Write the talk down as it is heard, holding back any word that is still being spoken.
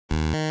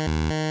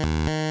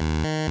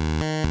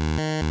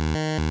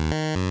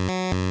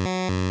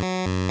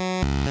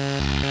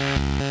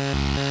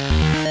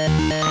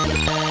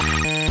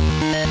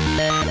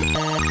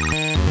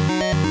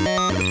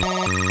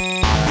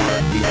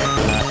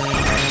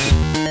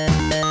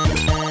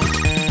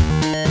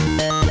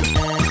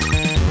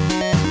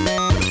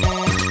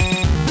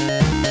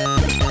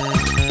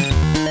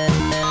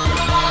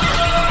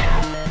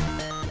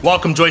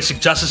Welcome,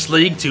 Joystick Justice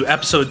League, to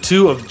episode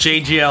 2 of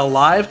JJL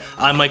Live.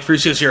 I'm Mike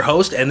Frucios, your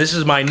host, and this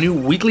is my new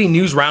weekly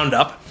news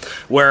roundup,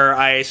 where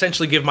I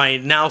essentially give my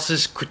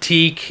analysis,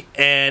 critique,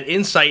 and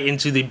insight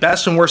into the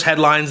best and worst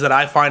headlines that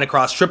I find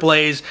across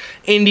AAAs,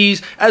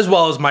 indies, as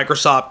well as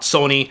Microsoft,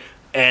 Sony,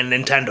 and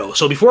Nintendo.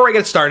 So before I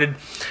get started,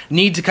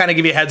 need to kind of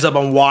give you a heads up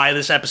on why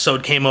this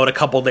episode came out a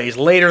couple days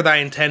later than I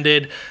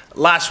intended.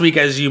 Last week,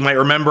 as you might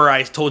remember,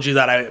 I told you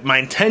that my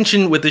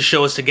intention with this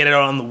show is to get it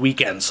out on the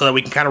weekend so that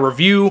we can kind of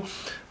review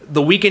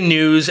the weekend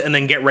news and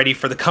then get ready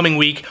for the coming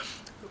week.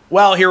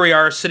 Well, here we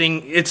are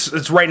sitting,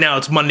 it's right now,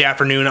 it's Monday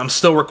afternoon. I'm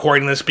still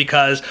recording this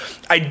because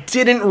I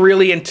didn't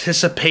really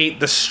anticipate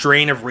the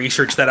strain of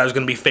research that I was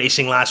going to be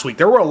facing last week.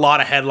 There were a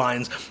lot of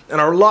headlines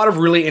and a lot of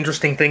really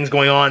interesting things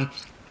going on.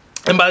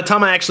 And by the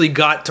time I actually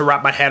got to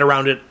wrap my head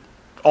around it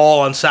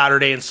all on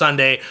Saturday and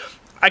Sunday,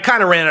 I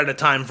kind of ran out of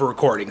time for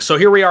recording. So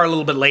here we are a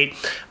little bit late.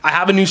 I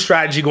have a new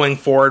strategy going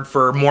forward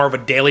for more of a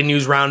daily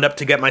news roundup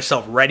to get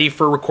myself ready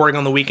for recording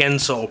on the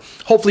weekend. So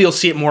hopefully you'll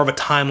see it more of a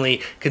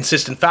timely,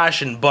 consistent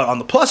fashion. But on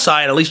the plus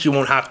side, at least you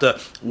won't have to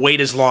wait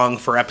as long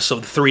for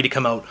episode 3 to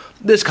come out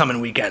this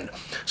coming weekend.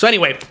 So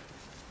anyway,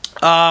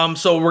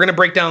 so we're going to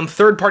break down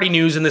third-party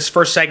news in this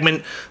first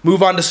segment,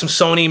 move on to some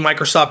Sony,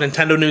 Microsoft,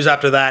 Nintendo news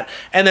after that,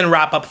 and then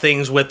wrap up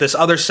things with this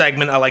other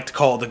segment I like to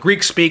call The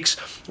Greek Speaks,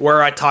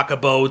 where I talk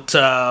about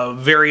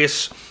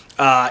various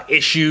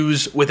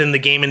issues within the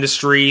game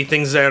industry,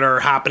 things that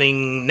are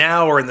happening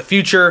now or in the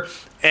future,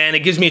 and it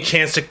gives me a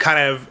chance to kind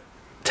of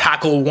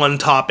tackle one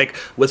topic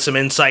with some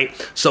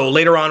insight. So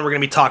later on, we're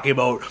going to be talking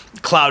about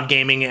cloud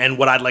gaming and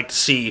what I'd like to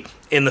see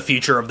in the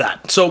future of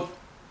that. So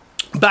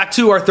back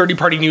to our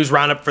 30-party news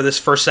roundup for this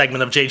first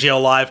segment of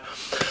JJL Live.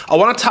 I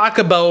want to talk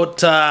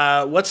about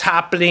what's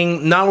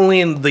happening not only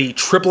in the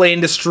AAA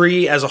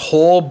industry as a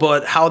whole,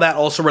 but how that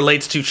also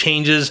relates to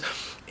changes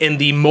in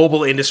the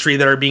mobile industry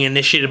that are being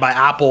initiated by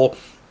Apple.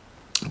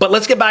 But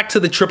let's get back to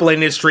the AAA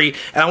industry,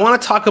 and I want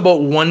to talk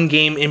about one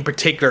game in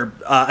particular,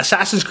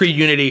 Assassin's Creed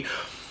Unity,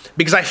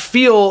 because I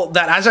feel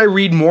that as I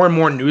read more and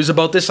more news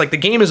about this, like the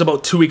game is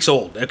about 2 weeks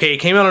old, okay? It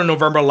came out on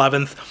November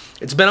 11th.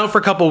 It's been out for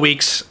a couple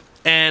weeks,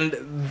 and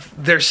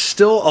there's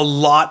still a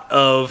lot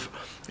of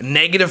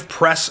negative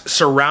press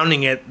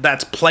surrounding it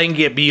that's playing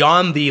it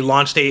beyond the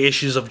launch day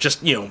issues of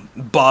just, you know,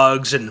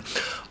 bugs and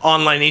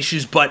online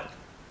issues, but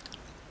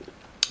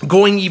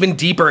going even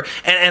deeper.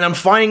 And I'm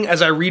finding,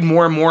 as I read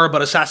more and more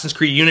about Assassin's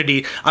Creed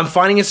Unity, I'm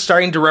finding it's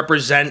starting to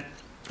represent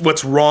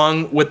what's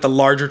wrong with the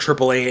larger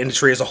AAA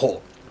industry as a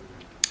whole.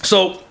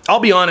 So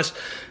I'll be honest,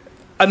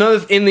 in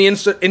the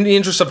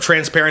interest of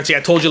transparency,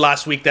 I told you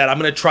last week that I'm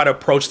going to try to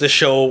approach this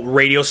show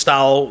radio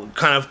style,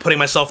 kind of putting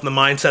myself in the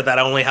mindset that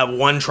I only have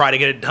one try to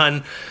get it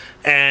done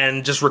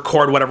and just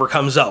record whatever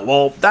comes out.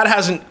 Well, that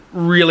hasn't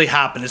really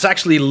happened. It's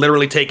actually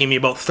literally taking me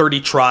about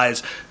 30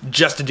 tries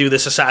just to do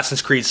this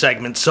Assassin's Creed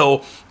segment.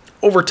 So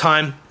over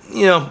time,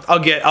 you know,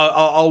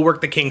 I'll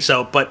work the kinks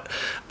out, but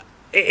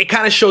it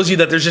kind of shows you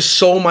that there's just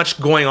so much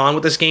going on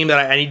with this game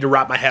that I need to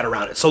wrap my head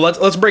around it. So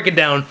let's break it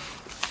down.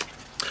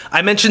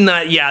 I mentioned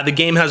that, yeah, the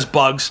game has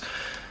bugs,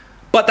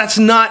 but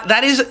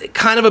that is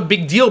kind of a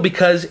big deal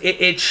because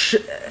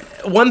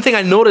one thing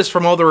I noticed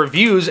from all the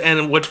reviews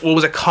and what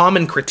was a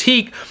common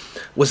critique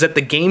was that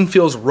the game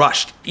feels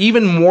rushed,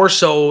 even more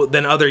so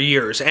than other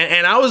years.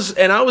 And I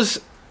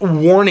was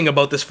warning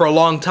about this for a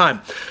long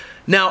time.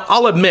 Now,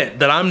 I'll admit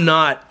that I'm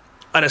not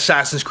an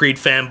Assassin's Creed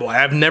fanboy.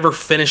 I've never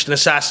finished an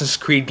Assassin's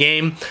Creed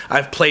game.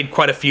 I've played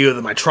quite a few of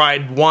them. I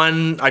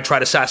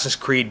tried Assassin's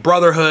Creed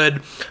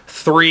Brotherhood,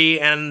 3,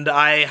 and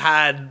I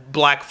had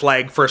Black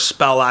Flag for a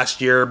spell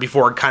last year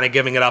before kind of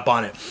giving it up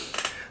on it.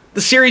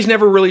 The series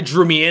never really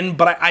drew me in,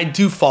 but I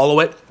do follow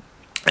it.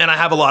 And I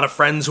have a lot of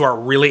friends who are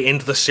really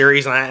into the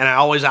series, and I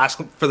always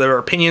ask for their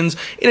opinions,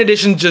 in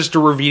addition just to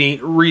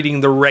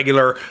reading the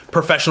regular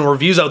professional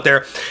reviews out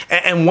there.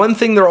 And one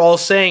thing they're all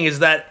saying is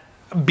that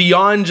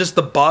beyond just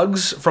the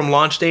bugs from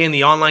launch day and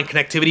the online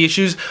connectivity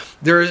issues,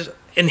 there's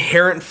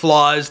inherent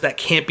flaws that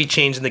can't be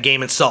changed in the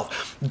game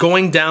itself,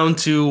 going down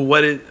to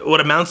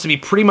what amounts to be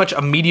pretty much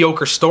a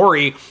mediocre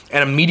story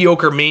and a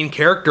mediocre main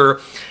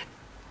character.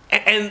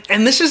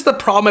 And this is the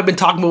problem I've been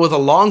talking about with a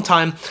long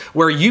time,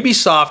 where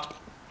Ubisoft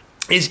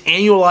is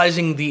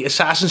annualizing the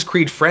Assassin's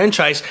Creed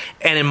franchise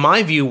and, in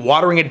my view,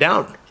 watering it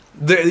down.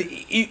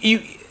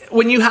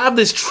 When you have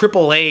this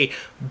AAA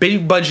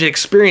big budget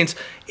experience,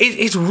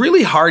 it's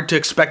really hard to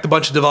expect a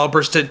bunch of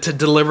developers to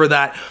deliver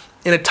that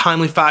in a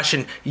timely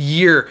fashion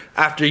year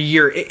after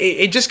year.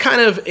 It just kind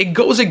of, it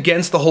goes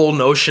against the whole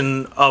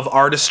notion of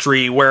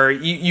artistry, where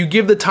you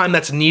give the time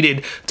that's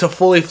needed to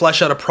fully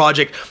flesh out a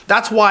project.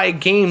 That's why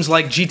games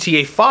like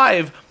GTA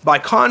 5, by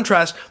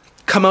contrast,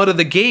 come out of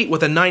the gate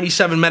with a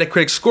 97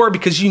 Metacritic score,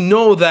 because you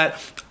know that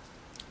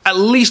at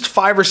least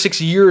 5 or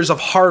 6 years of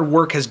hard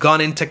work has gone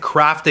into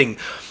crafting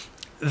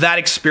that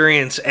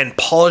experience and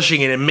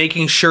polishing it and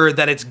making sure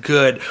that it's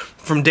good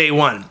from day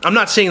one. I'm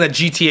not saying that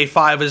GTA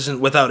 5 isn't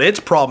without its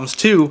problems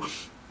too.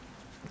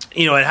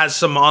 You know, it has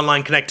some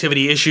online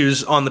connectivity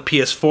issues on the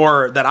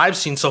PS4 that I've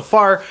seen so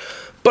far,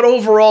 But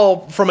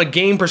overall, from a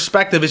game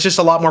perspective, it's just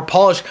a lot more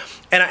polished.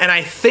 And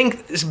I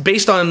think,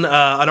 based on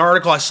an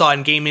article I saw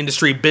in Game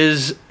Industry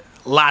Biz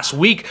last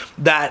week,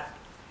 that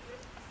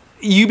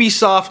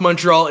Ubisoft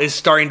Montreal is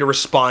starting to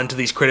respond to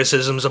these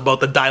criticisms about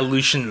the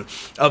dilution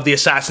of the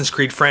Assassin's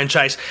Creed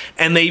franchise.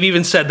 And they've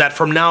even said that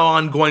from now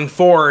on going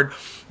forward,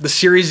 the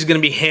series is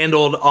going to be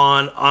handled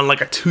on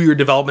like a 2-year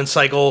development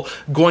cycle,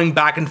 going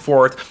back and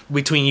forth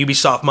between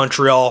Ubisoft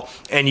Montreal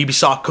and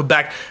Ubisoft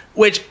Quebec,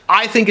 which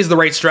I think is the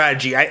right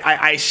strategy.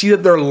 I see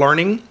that they're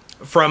learning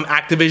from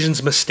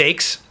Activision's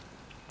mistakes,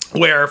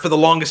 where for the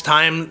longest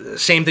time,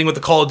 same thing with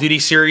the Call of Duty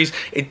series,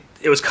 it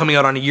was coming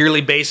out on a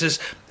yearly basis,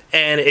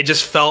 and it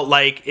just felt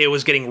like it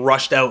was getting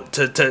rushed out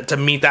to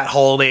meet that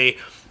holiday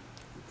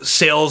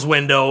sales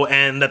window,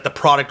 and that the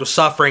product was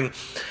suffering.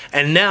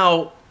 And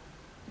now,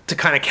 to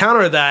kind of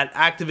counter that,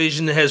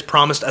 Activision has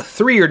promised a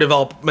 3-year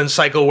development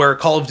cycle where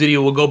Call of Duty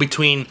will go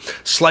between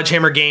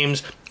Sledgehammer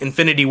Games,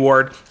 Infinity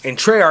Ward, and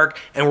Treyarch,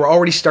 and we're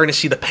already starting to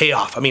see the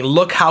payoff. I mean,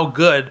 look how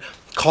good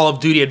Call of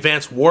Duty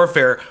Advanced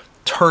Warfare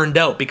turned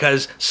out,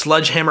 because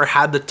Sledgehammer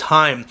had the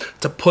time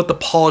to put the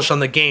polish on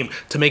the game,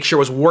 to make sure it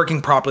was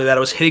working properly, that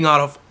it was hitting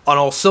on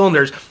all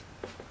cylinders.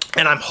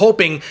 And I'm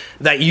hoping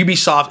that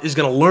Ubisoft is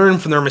going to learn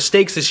from their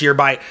mistakes this year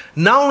by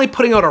not only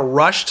putting out a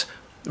rushed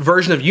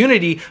version of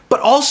Unity, but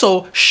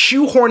also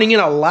shoehorning in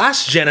a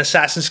last-gen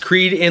Assassin's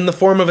Creed in the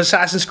form of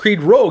Assassin's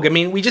Creed Rogue. I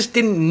mean, we just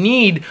didn't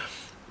need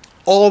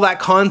all that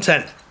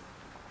content.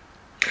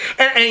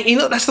 And you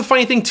know, that's the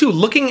funny thing too.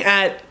 Looking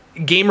at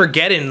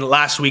Gamergeddon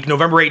last week,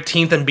 November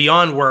 18th and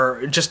beyond,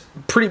 where just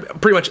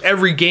pretty much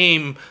every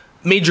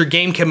major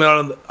game came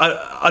out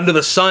under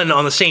the sun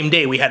on the same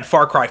day. We had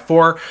Far Cry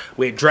 4,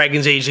 we had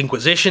Dragon's Age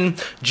Inquisition,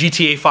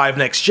 GTA 5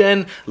 Next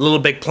Gen, Little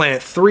Big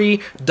Planet 3,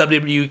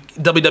 WWE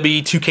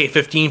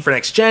 2K15 for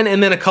Next Gen,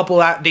 and then a couple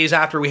of days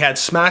after we had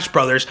Smash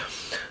Brothers.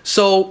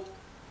 So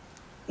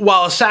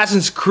while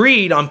Assassin's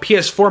Creed on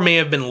PS4 may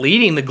have been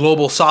leading the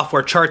global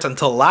software charts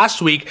until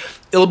last week,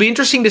 it'll be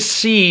interesting to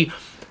see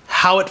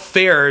how it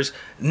fares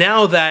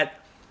now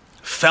that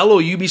fellow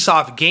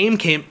Ubisoft game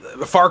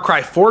Far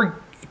Cry 4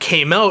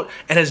 came out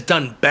and has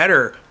done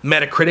better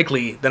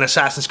metacritically than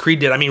Assassin's Creed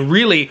did. I mean,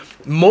 really,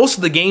 most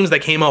of the games that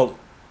came out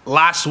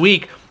last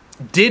week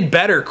did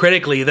better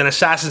critically than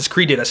Assassin's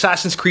Creed did.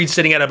 Assassin's Creed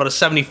sitting at about a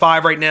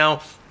 75 right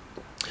now,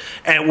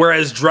 and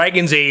whereas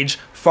Dragon's Age,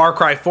 Far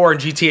Cry 4,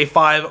 and GTA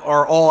 5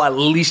 are all at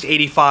least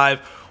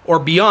 85 or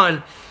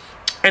beyond.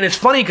 And it's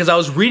funny because I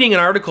was reading an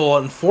article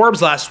in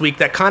Forbes last week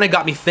that kind of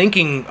got me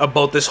thinking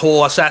about this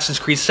whole Assassin's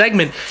Creed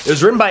segment. It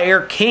was written by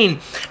Eric Kane,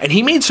 and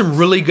he made some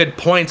really good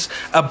points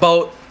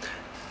about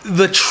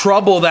the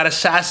trouble that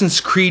Assassin's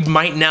Creed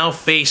might now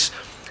face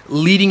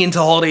leading into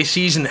holiday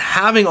season,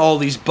 having all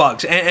these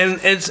bugs.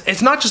 And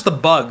it's not just the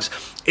bugs.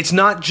 It's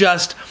not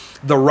just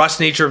the rust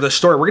nature of the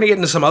story. We're going to get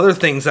into some other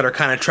things that are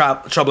kind of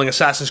troubling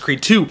Assassin's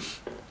Creed 2.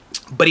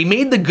 But he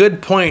made the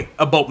good point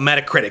about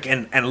Metacritic,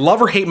 and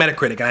love or hate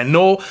Metacritic. And I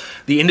know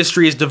the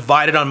industry is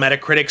divided on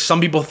Metacritic.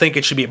 Some people think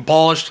it should be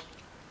abolished.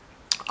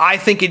 I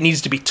think it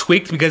needs to be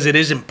tweaked because it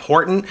is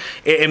important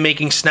in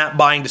making snap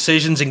buying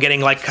decisions and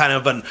getting like kind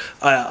of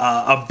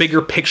a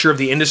bigger picture of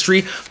the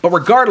industry. But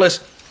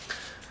regardless,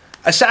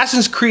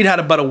 Assassin's Creed had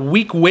about a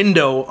week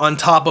window on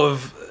top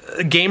of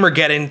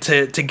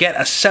Gamergeddon to get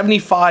a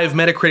 75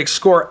 Metacritic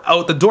score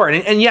out the door.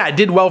 And yeah, it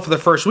did well for the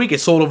first week.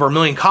 It sold over 1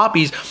 million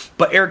copies.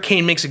 But Eric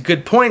Kane makes a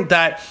good point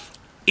that,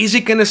 is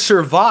it going to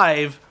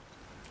survive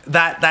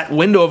that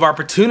window of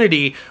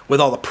opportunity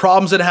with all the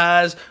problems it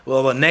has, with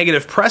all the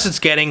negative press it's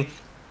getting?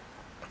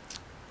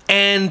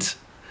 And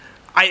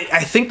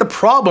I think the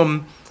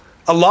problem,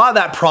 a lot of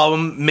that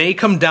problem may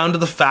come down to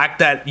the fact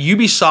that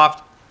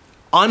Ubisoft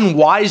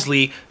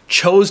unwisely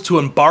chose to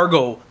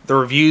embargo the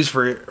reviews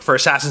for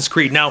Assassin's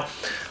Creed. Now,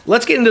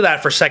 let's get into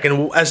that for a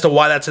second as to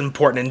why that's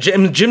important.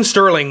 And Jim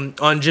Sterling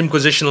on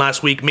Jimquisition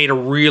last week made a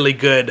really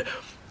good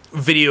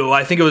video.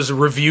 I think it was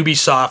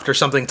Reviewbisoft or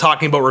something,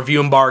 talking about review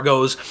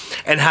embargoes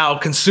and how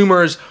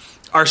consumers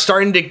are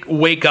starting to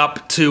wake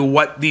up to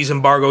what these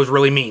embargoes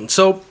really mean.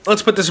 So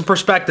let's put this in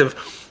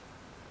perspective.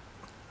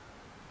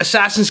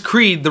 Assassin's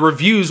Creed, the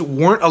reviews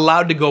weren't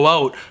allowed to go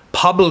out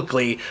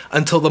publicly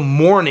until the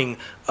morning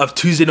of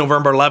Tuesday,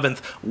 November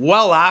 11th,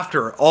 well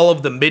after all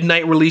of the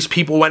midnight release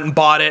people went and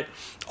bought it,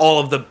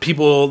 all of the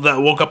people that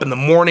woke up in the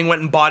morning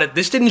went and bought it.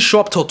 This didn't show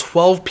up till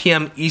 12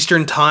 p.m.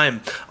 Eastern time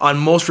on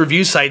most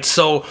review sites,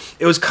 so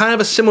it was kind of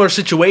a similar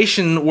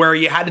situation where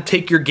you had to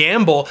take your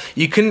gamble.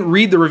 You couldn't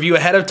read the review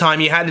ahead of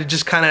time. You had to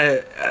just kind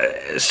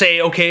of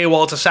say, okay,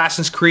 well, it's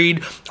Assassin's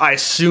Creed. I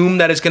assume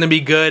that it's going to be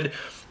good.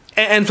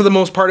 And for the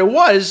most part, it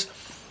was.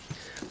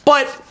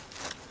 But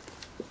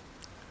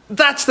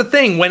that's the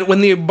thing.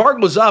 When the embargo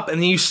was up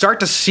and you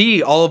start to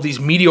see all of these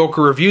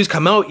mediocre reviews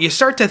come out, you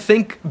start to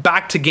think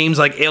back to games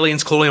like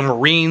Aliens Colonial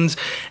Marines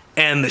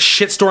and the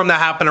shitstorm that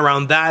happened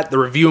around that, the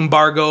review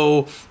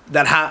embargo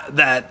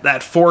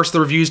that forced the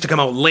reviews to come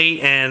out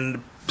late,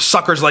 and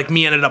suckers like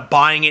me ended up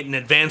buying it in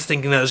advance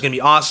thinking that it was going to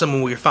be awesome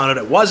when we found out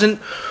it wasn't.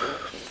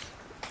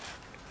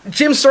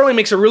 Jim Sterling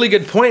makes a really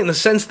good point in the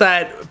sense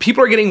that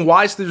people are getting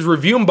wise to these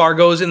review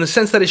embargoes in the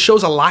sense that it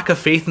shows a lack of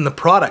faith in the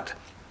product.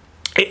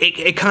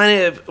 It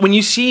kind of, when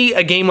you see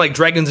a game like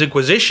Dragon's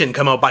Inquisition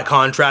come out, by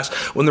contrast,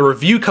 when the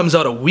review comes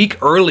out a week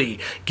early,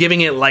 giving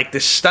it like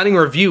this stunning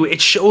review,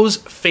 it shows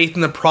faith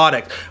in the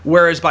product.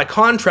 Whereas by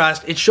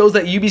contrast, it shows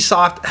that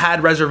Ubisoft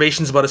had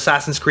reservations about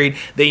Assassin's Creed.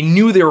 They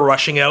knew they were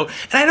rushing out.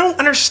 And I don't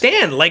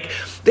understand. Like,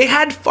 they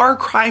had Far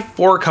Cry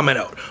 4 coming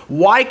out.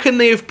 Why couldn't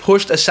they have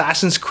pushed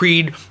Assassin's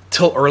Creed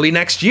till early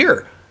next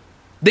year?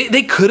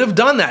 They could have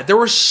done that. There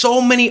were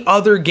so many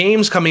other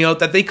games coming out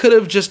that they could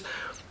have just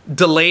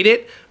delayed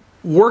it,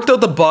 worked out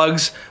the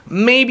bugs,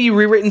 maybe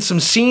rewritten some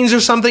scenes or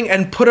something,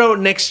 and put out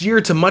next year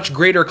to much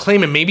greater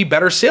acclaim and maybe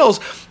better sales.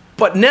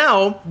 But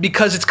now,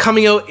 because it's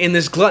coming out in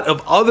this glut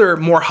of other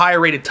more higher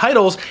rated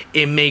titles,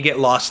 it may get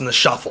lost in the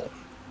shuffle.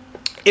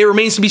 It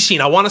remains to be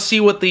seen. I want to see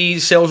what the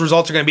sales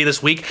results are going to be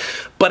this week,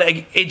 but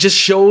it just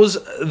shows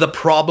the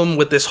problem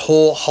with this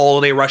whole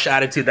holiday rush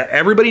attitude that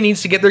everybody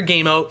needs to get their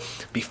game out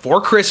before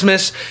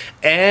Christmas,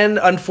 and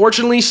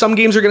unfortunately some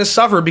games are going to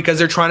suffer because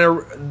they're trying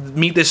to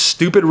meet this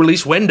stupid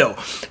release window.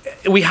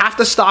 We have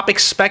to stop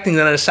expecting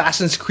that an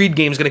Assassin's Creed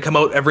game is going to come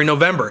out every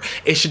November.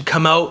 It should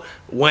come out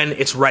when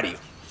it's ready.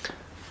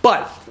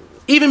 But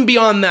even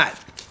beyond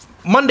that,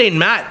 Mundane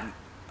Matt,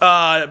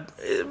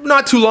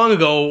 not too long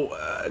ago,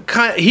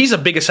 he's a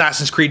big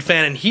Assassin's Creed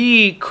fan, and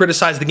he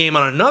criticized the game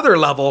on another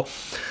level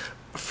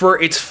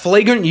for its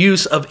flagrant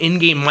use of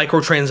in-game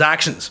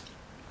microtransactions.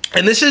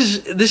 And this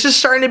is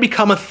starting to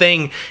become a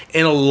thing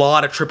in a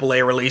lot of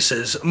AAA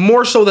releases,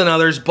 more so than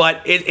others,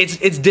 but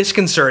it's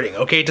disconcerting,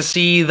 okay, to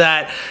see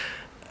that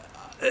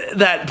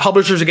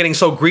publishers are getting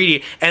so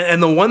greedy.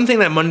 And the one thing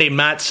that Monday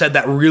Matt said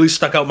that really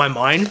stuck out in my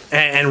mind,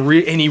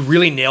 and he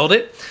really nailed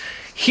it,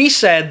 he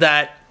said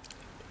that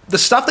the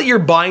stuff that you're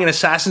buying in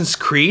Assassin's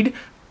Creed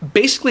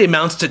basically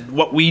amounts to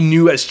what we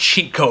knew as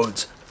cheat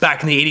codes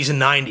back in the 80s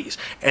and 90s.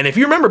 And if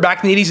you remember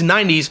back in the 80s and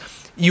 90s,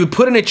 you would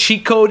put in a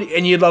cheat code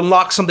and you'd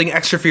unlock something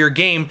extra for your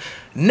game.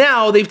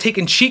 Now they've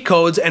taken cheat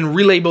codes and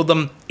relabeled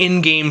them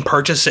in-game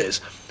purchases,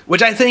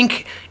 which I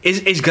think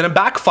is going to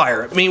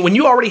backfire. I mean, when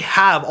you already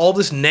have all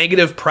this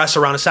negative press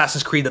around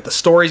Assassin's Creed, that the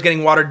story's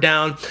getting watered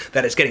down,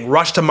 that it's getting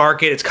rushed to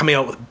market, it's coming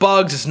out with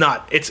bugs,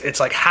 it's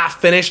like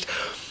half finished,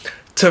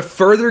 to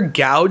further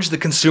gouge the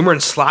consumer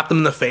and slap them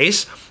in the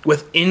face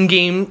with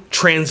in-game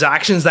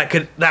transactions that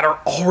are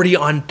already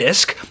on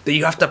disc that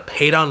you have to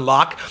pay to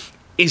unlock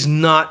is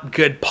not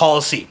good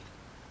policy.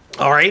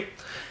 All right?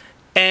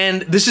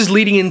 And this is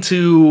leading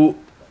into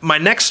my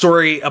next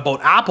story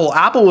about Apple.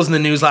 Apple was in the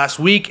news last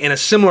week in a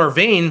similar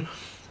vein.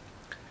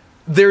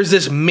 There's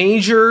this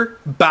major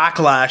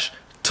backlash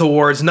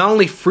towards not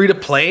only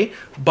free-to-play,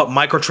 but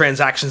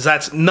microtransactions.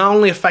 That's not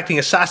only affecting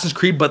Assassin's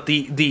Creed, but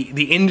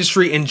the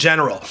industry in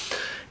general.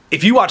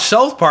 If you watch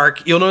South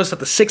Park, you'll notice that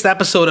the 6th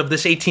episode of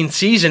this 18th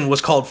season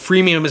was called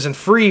Freemium Isn't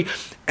Free,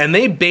 and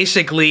they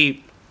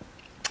basically...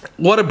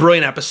 What a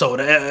brilliant episode.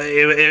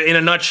 In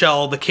a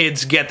nutshell, the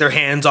kids get their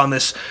hands on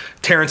this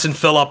Terrence and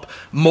Phillip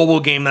mobile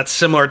game that's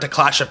similar to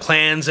Clash of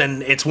Clans,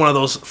 and it's one of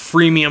those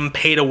freemium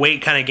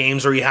pay-to-wait kind of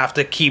games where you have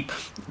to keep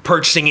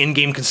purchasing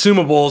in-game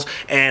consumables,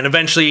 and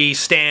eventually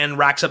Stan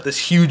racks up this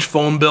huge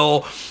phone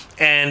bill,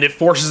 and it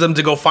forces them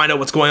to go find out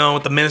what's going on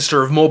with the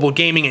Minister of Mobile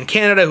Gaming in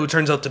Canada, who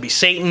turns out to be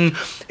Satan,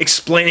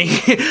 explaining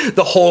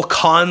the whole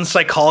con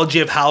psychology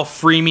of how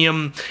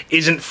freemium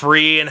isn't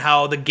free and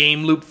how the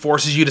game loop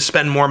forces you to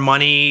spend more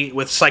money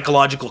with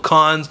psychological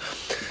cons.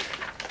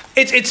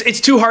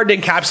 It's too hard to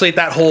encapsulate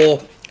that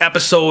whole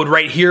episode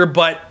right here,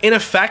 but in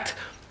effect,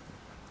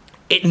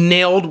 it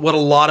nailed what a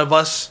lot of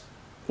us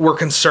were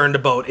concerned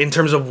about in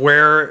terms of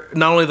where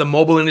not only the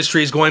mobile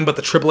industry is going, but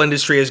the AAA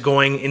industry is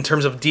going in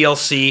terms of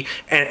DLC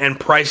and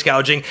price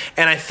gouging.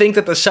 And I think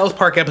that the South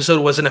Park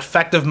episode was an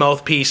effective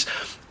mouthpiece.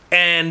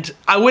 And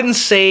I wouldn't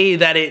say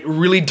that it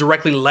really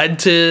directly led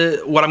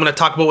to what I'm going to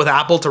talk about with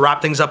Apple to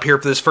wrap things up here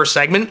for this first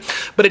segment,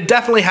 but it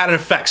definitely had an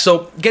effect.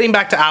 So getting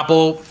back to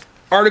Apple,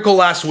 article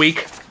last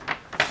week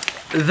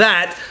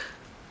that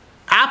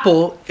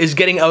Apple is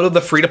getting out of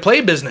the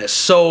free-to-play business.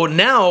 So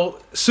now,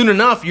 soon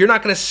enough, you're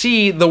not going to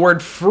see the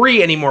word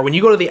free anymore. When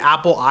you go to the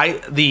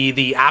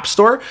the App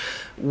Store,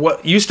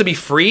 what used to be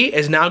free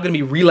is now going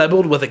to be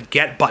relabeled with a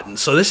get button.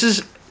 So this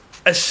is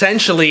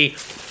essentially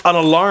an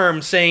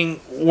alarm saying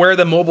where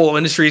the mobile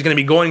industry is going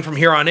to be going from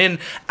here on in.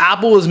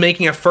 Apple is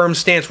making a firm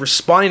stance,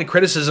 responding to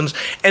criticisms,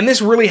 and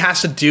this really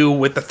has to do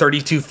with the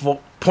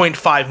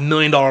 $32.5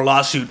 million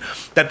lawsuit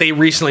that they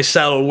recently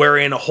settled,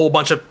 wherein a whole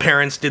bunch of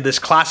parents did this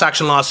class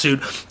action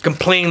lawsuit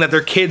complaining that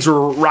their kids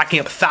were racking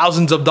up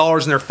thousands of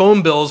dollars in their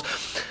phone bills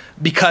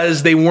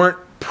because they weren't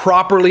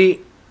properly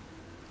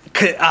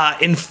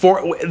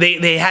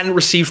they hadn't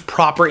received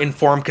proper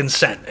informed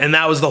consent, and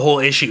that was the whole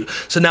issue.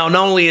 So now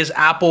not only is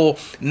Apple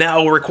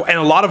now and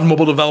a lot of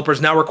mobile developers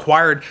now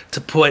required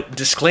to put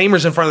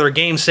disclaimers in front of their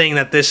game saying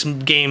that this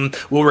game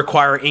will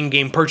require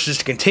in-game purchases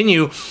to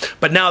continue,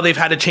 but now they've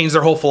had to change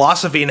their whole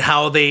philosophy in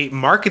how they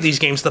market these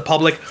games to the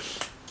public.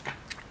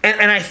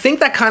 And I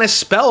think that kind of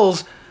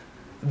spells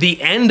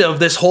the end of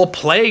this whole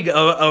plague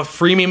of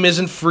freemium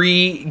isn't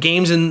free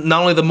games in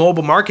not only the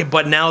mobile market,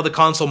 but now the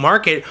console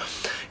market.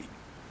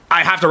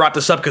 I have to wrap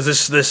this up because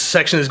this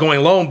section is going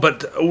long,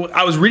 but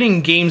I was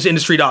reading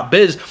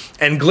gamesindustry.biz,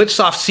 and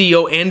Glitchsoft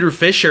CEO Andrew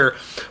Fisher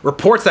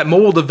reports that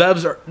mobile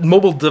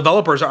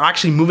developers are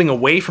actually moving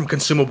away from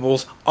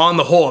consumables on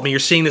the whole. I mean, you're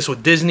seeing this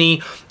with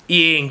Disney,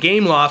 EA, and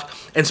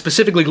Gameloft, and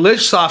specifically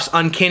Glitchsoft's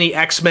Uncanny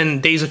X-Men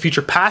Days of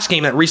Future Past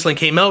game that recently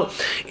came out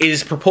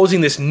is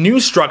proposing this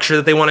new structure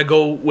that they want to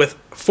go with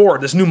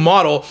forward, this new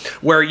model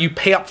where you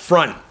pay up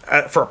front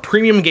for a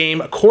premium game,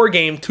 a core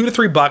game, $2 to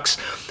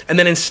 $3, and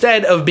then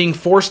instead of being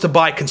forced to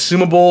buy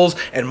consumables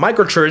and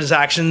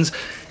microtransactions,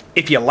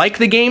 if you like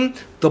the game,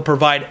 they'll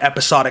provide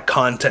episodic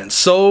content.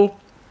 So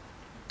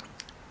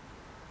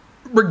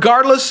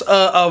regardless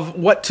of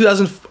what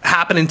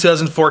happened in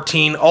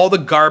 2014, all the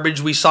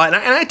garbage we saw, and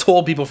I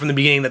told people from the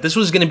beginning that this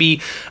was going to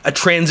be a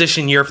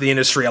transition year for the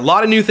industry. A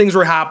lot of new things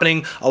were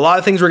happening. A lot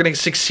of things were going to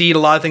succeed. A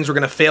lot of things were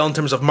going to fail in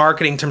terms of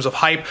marketing, in terms of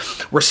hype.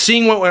 We're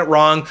seeing what went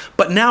wrong,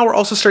 but now we're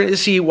also starting to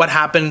see what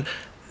happened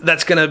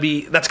that's going to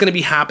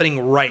be happening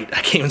right.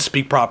 I can't even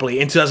speak properly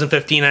in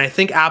 2015. And I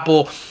think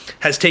Apple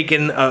has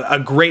taken a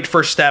great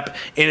first step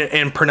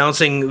in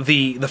pronouncing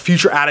the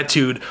future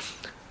attitude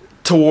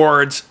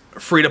towards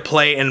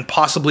free-to-play and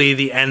possibly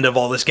the end of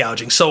all this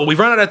gouging. So we've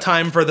run out of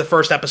time for the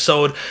first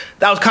episode.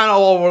 That was kind of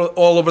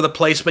all over the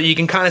place, but you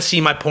can kind of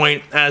see my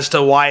point as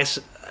to why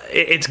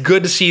it's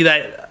good to see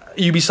that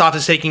Ubisoft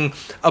is taking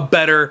a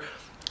better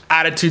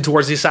attitude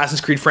towards the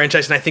Assassin's Creed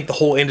franchise, and I think the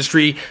whole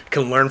industry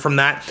can learn from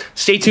that.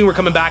 Stay tuned. We're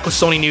coming back with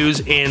Sony News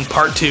in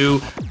part 2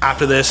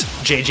 after this.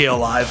 JJL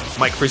Live.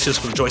 Mike Fresius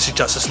from the Joystick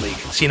Justice League.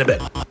 See you in a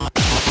bit.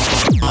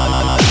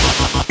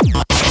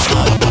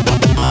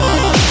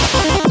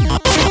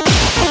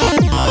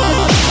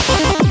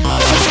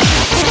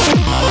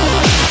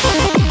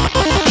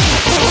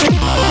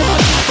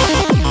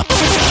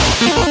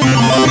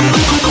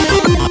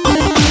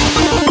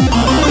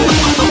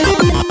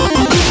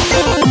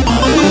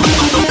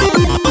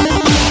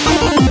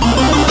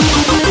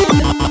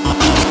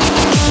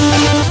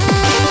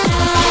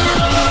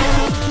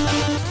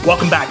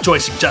 Welcome back,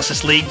 Joystick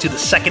Justice League, to the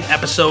second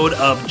episode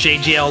of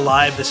JJL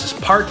Live. This is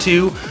part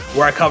 2,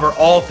 where I cover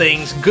all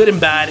things good and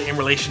bad in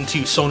relation to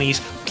Sony's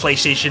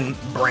PlayStation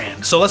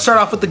brand. So let's start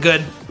off with the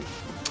good.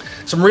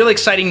 Some really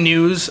exciting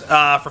news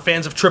for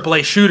fans of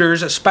AAA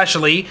shooters,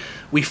 especially.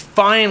 We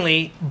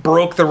finally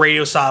broke the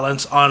radio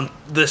silence on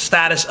the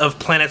status of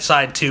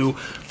Planetside 2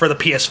 for the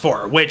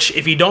PS4, which,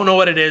 if you don't know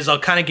what it is, I'll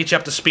kind of get you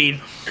up to speed.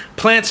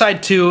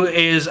 Planetside 2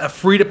 is a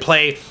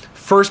free-to-play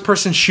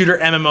first-person shooter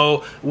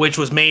MMO, which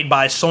was made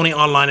by Sony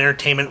Online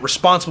Entertainment,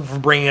 responsible for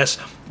bringing us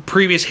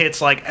previous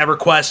hits like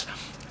EverQuest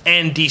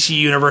and DC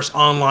Universe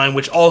Online,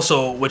 which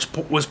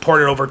was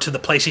ported over to the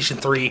PlayStation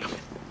 3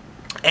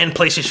 and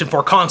PlayStation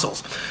 4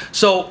 consoles.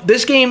 So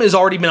this game has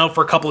already been out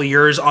for a couple of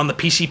years on the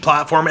PC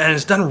platform and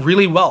has done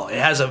really well. It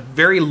has a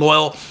very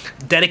loyal,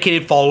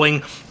 dedicated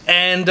following,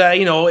 and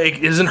you know,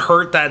 it doesn't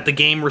hurt that the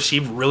game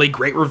received really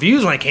great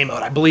reviews when it came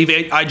out. I believe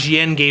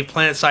IGN gave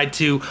Planetside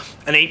 2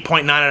 an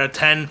 8.9 out of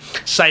 10,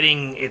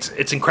 citing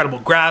its incredible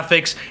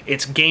graphics,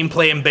 its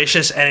gameplay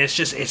ambitious, and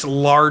it's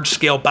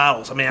large-scale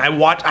battles. I mean,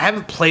 I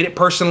haven't played it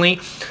personally,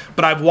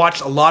 but I've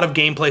watched a lot of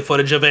gameplay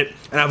footage of it,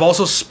 and I've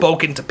also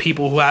spoken to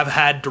people who have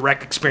had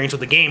direct experience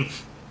with the game.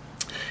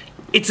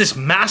 It's this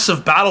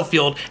massive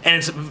battlefield,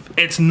 and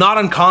it's not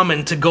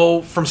uncommon to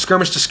go from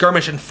skirmish to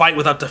skirmish and fight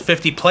with up to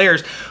 50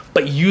 players,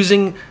 but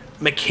using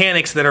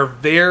mechanics that are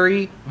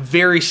very,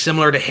 very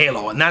similar to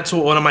Halo. And that's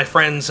what one of my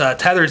friends,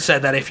 Tethered,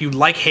 said, that if you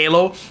like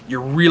Halo,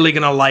 you're really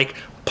going to like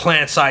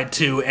Planetside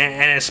 2,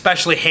 and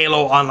especially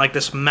Halo on like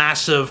this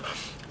massively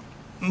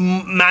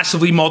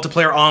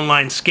multiplayer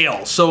online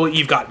scale. So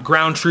you've got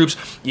ground troops,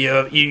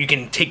 you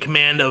can take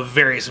command of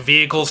various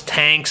vehicles,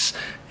 tanks,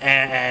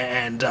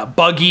 and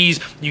buggies.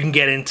 You can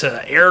get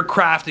into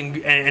aircraft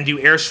and do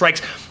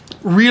airstrikes.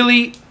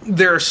 Really,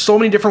 there are so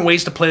many different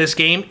ways to play this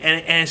game,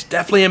 and it's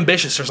definitely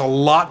ambitious. There's a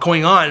lot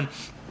going on,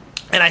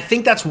 and I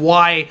think that's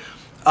why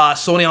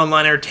Sony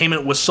Online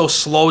Entertainment was so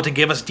slow to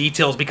give us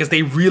details, because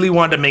they really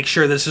wanted to make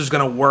sure this was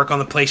going to work on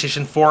the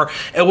PlayStation 4.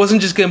 It wasn't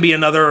just going to be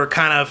another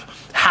kind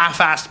of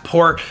half-assed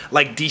port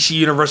like DC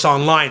Universe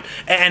Online.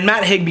 And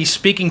Matt Higbee,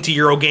 speaking to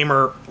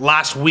Eurogamer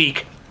last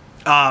week,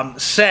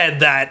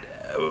 said that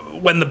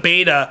when the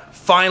beta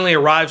finally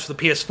arrives for the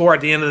PS4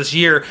 at the end of this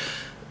year,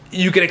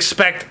 you can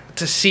expect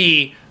to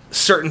see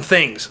certain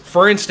things.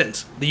 For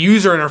instance, the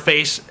user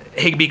interface,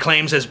 Higbee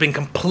claims, has been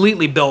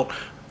completely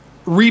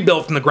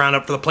rebuilt from the ground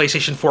up for the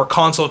PlayStation 4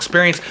 console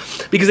experience,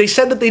 because they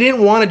said that they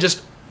didn't want to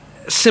just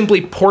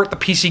simply port the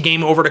PC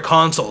game over to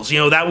consoles. You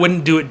know, that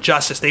wouldn't do it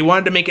justice. They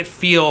wanted to make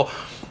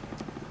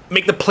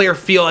the player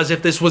feel as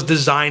if this was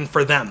designed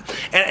for them.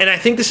 And I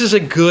think this is a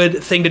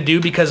good thing to do,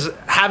 because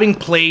having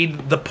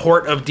played the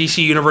port of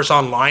DC Universe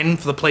Online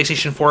for the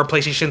PlayStation 4 and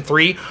PlayStation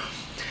 3,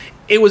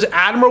 it was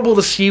admirable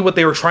to see what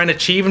they were trying to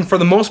achieve, and for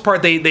the most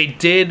part, they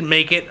did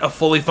make it a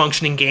fully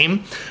functioning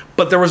game,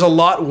 but there was a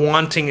lot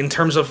wanting in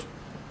terms of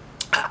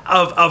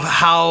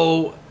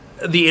how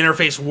the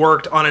interface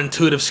worked on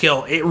intuitive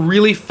skill. It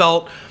really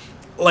felt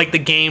like the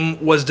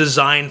game was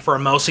designed for a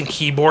mouse and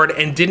keyboard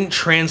and didn't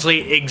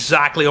translate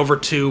exactly over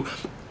to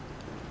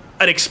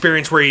an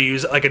experience where you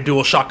use like a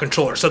DualShock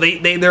controller. So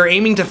they're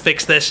aiming to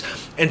fix this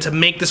and to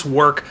make this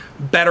work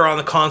better on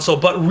the console.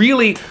 But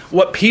really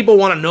what people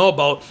want to know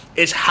about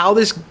is how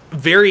this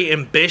very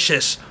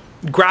ambitious,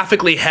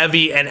 graphically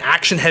heavy and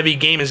action heavy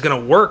game is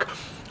going to work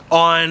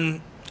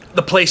on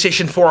the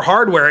PlayStation 4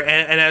 hardware.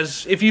 And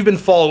as if you've been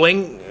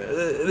following,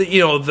 you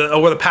know,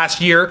 over the past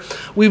year,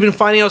 we've been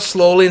finding out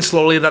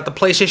slowly that the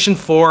PlayStation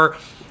 4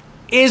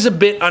 is a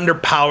bit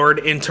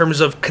underpowered in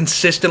terms of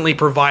consistently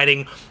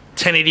providing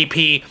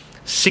 1080p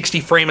 60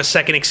 frame a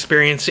second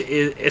experience,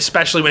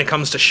 especially when it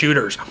comes to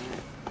shooters.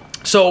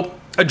 So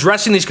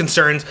addressing these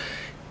concerns,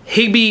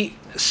 Higby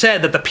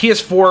said that the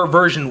PS4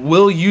 version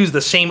will use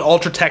the same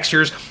ultra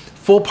textures,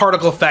 full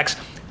particle effects,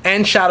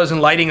 and shadows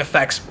and lighting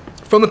effects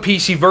from the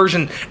PC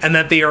version, and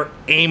that they are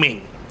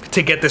aiming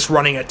to get this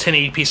running at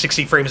 1080p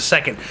 60 frames a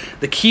second.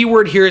 The key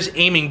word here is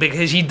aiming,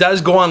 because he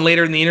does go on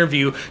later in the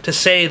interview to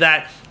say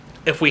that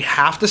if we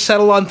have to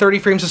settle on 30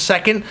 frames a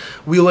second,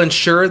 we'll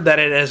ensure that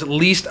it is at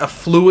least a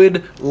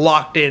fluid,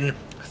 locked-in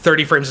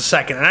 30 frames a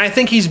second. And I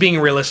think he's being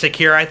realistic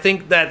here. I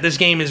think that this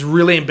game is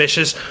really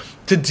ambitious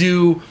to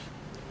do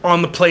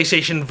on the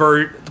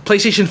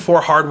PlayStation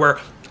 4 hardware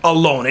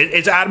alone.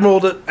 It's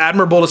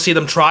admirable to see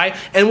them try,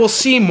 and we'll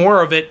see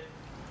more of it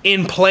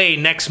in play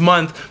next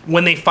month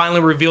when they finally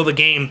reveal the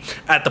game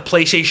at the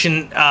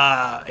PlayStation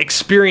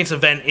Experience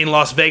event in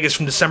Las Vegas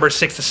from December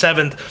 6th to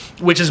 7th,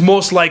 which is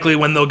most likely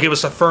when they'll give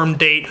us a firm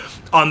date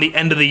on the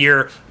end of the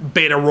year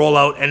beta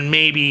rollout and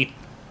maybe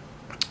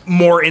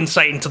more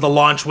insight into the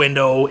launch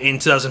window in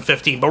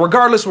 2015. But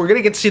regardless, we're going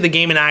to get to see the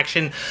game in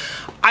action.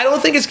 I don't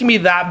think it's going to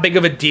be that big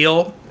of a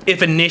deal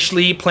if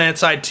initially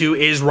Planetside 2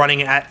 is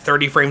running at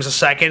 30 frames a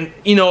second.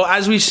 You know,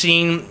 as we've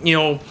seen, you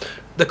know,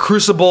 the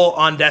Crucible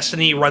on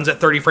Destiny runs at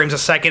 30 frames a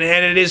second,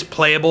 and it is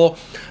playable.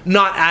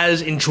 Not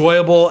as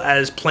enjoyable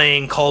as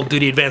playing Call of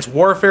Duty Advanced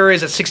Warfare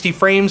is at 60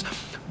 frames,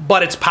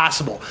 but it's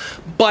passable.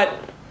 But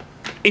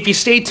if you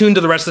stay tuned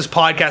to the rest of this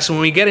podcast, when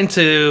we get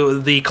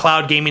into the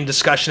cloud gaming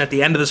discussion at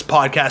the end of this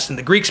podcast in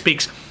the Greek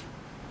Speaks,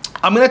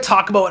 I'm going to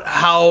talk about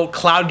how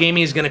cloud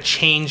gaming is going to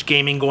change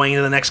gaming going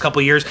into the next couple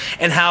of years,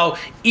 and how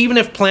even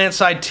if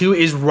Planetside 2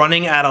 is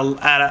running at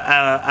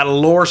a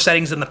lower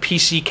settings than the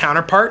PC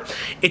counterpart,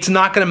 it's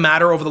not going to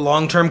matter over the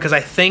long term, because I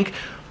think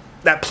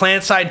that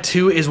Planetside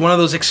 2 is one of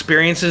those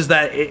experiences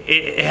that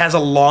it has a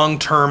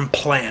long-term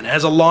plan. It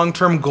has a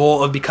long-term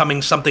goal of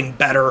becoming something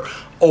better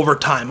over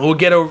time. We'll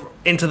get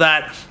into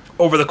that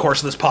over the course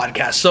of this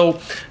podcast. So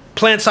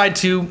Planetside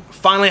 2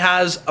 finally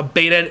has a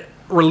beta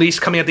release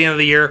coming at the end of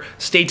the year.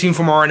 Stay tuned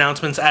for more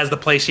announcements as the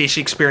PlayStation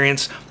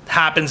Experience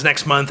happens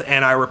next month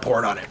and I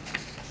report on it.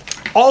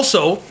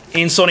 Also,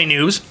 in Sony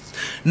news,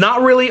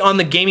 not really on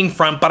the gaming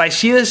front, but I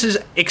see this as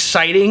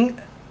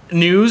exciting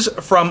news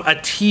from a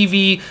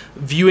TV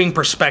viewing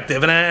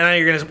perspective. And I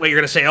know you're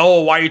gonna say,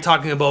 oh, why are you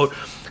talking about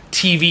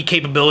TV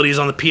capabilities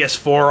on the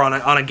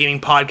PS4 on a gaming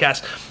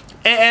podcast?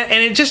 And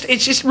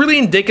it's just really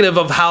indicative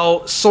of how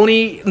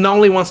Sony not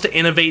only wants to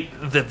innovate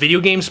the video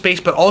game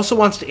space, but also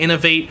wants to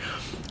innovate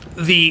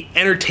the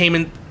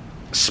entertainment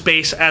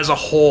space as a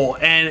whole.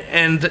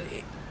 And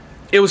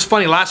it was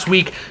funny, last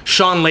week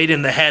Sean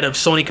Layden, the head of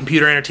Sony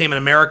Computer Entertainment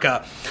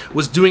America,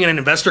 was doing an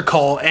investor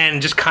call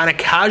and just kind of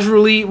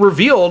casually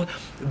revealed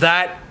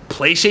that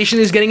PlayStation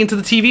is getting into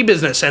the TV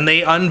business, and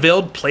they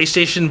unveiled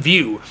PlayStation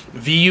Vue,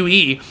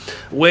 VUE,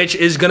 which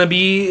is going to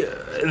be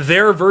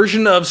their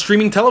version of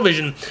streaming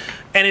television.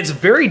 And it's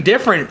very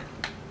different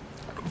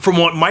from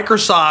what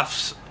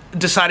Microsoft's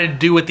decided to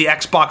do with the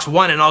Xbox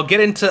One, and I'll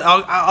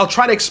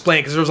try to explain,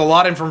 because there's a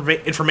lot of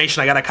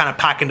information I got to kind of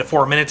pack into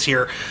 4 minutes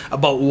here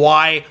about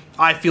why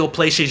I feel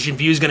PlayStation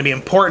Vue is going to be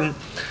important.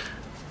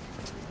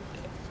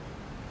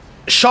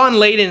 Sean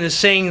Layden is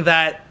saying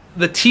that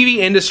the TV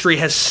industry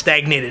has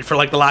stagnated for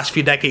like the last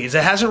few decades.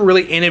 It hasn't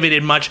really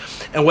innovated much,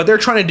 and what they're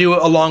trying to do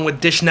along with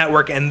Dish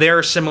Network and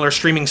their similar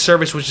streaming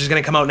service, which is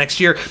going to come out next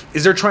year,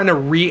 is they're trying to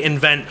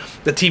reinvent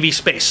the TV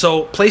space.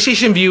 So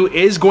PlayStation Vue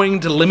is going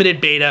to limited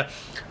beta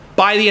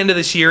by the end of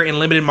this year in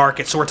limited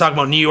markets. So we're talking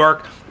about New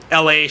York,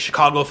 LA,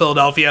 Chicago,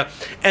 Philadelphia,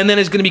 and then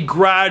it's going to be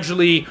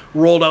gradually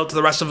rolled out to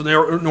the rest of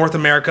North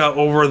America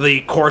over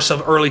the course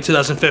of early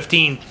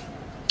 2015.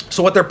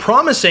 So what they're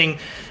promising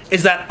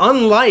is that,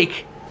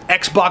 unlike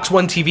Xbox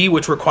One TV,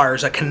 which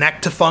requires a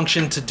Kinect to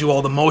function to do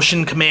all the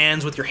motion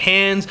commands with your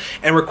hands,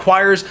 and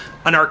requires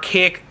an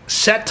archaic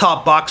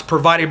set-top box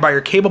provided by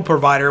your cable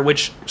provider,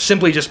 which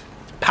simply just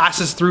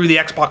passes through the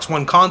Xbox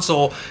One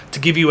console to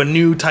give you a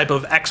new type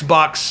of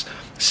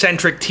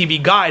Xbox-centric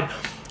TV guide,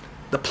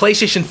 the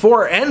PlayStation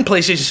 4 and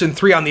PlayStation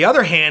 3, on the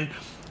other hand,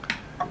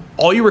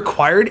 all you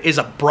required is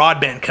a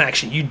broadband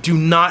connection. You do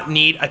not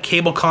need a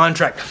cable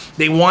contract.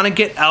 They want to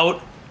get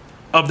out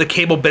of the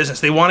cable business.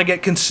 They want to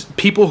get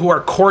people who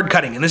are cord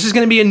cutting, and this is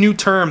going to be a new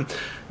term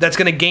that's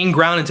going to gain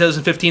ground in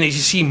 2015 as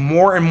you see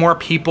more and more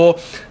people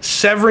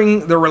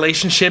severing their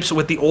relationships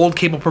with the old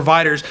cable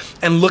providers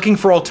and looking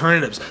for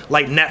alternatives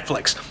like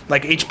Netflix,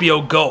 like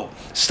HBO Go,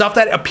 stuff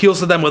that appeals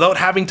to them without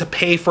having to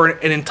pay for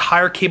an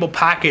entire cable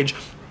package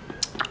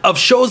of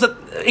shows that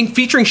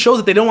featuring shows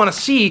that they don't want to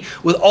see,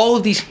 with all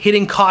of these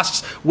hidden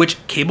costs which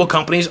cable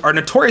companies are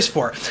notorious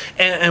for.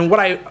 And what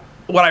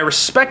I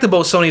respect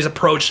about Sony's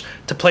approach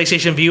to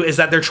PlayStation Vue is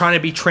that they're trying to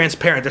be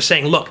transparent. They're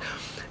saying, look,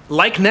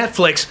 like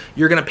Netflix,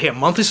 you're going to pay a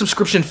monthly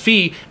subscription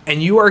fee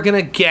and you are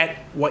going to get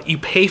what you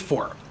pay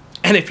for.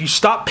 And if you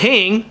stop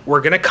paying,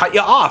 we're going to cut you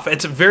off.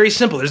 It's very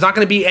simple. There's not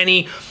going to be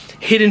any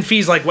hidden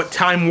fees like what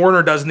Time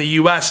Warner does in the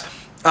US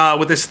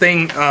with this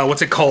thing.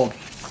 What's it called?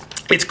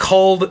 It's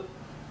called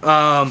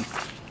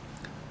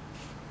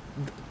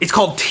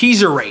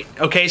teaser rate.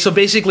 Okay, so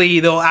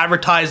basically they'll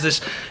advertise this,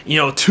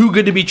 too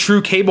good to be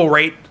true cable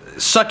rate,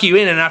 suck you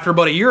in, and after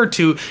about a year or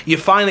two, you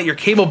find that your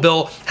cable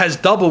bill has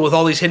doubled with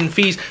all these hidden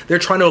fees. They're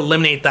trying to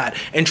eliminate that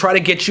and try to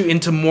get you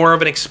into more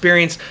of an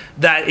experience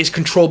that is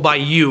controlled by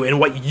you and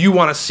what you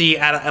want to see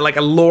at like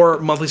a lower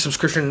monthly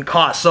subscription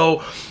cost.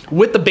 So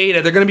with the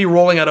beta, they're going to be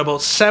rolling out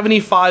about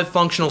 75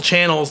 functional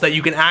channels that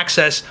you can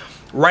access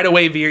right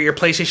away via your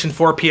PlayStation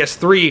 4,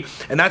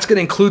 PS3, and that's going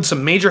to include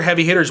some major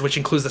heavy hitters, which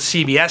includes the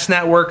CBS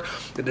network,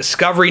 the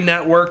Discovery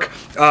network.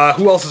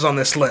 Who else is on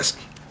this list?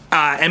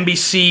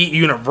 NBC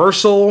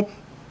Universal.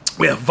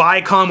 We have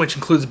Viacom, which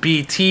includes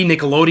BET,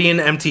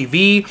 Nickelodeon,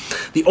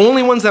 MTV. The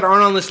only ones that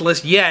aren't on this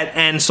list yet,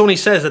 and Sony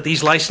says that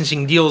these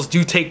licensing deals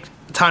do take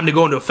time to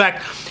go into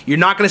effect, you're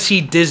not going to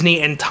see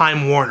Disney and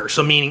Time Warner,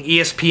 so meaning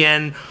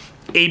ESPN,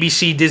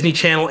 ABC, Disney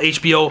Channel,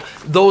 HBO.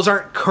 Those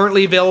aren't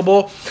currently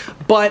available,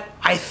 but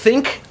I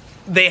think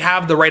they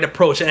have the right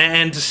approach.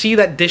 And to see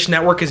that Dish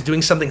Network is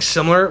doing something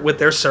similar with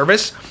their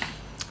service,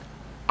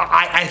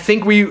 I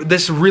think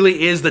this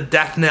really is the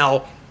death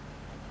knell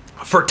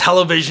for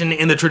television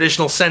in the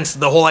traditional sense.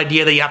 The whole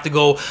idea that you have to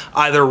go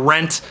either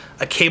rent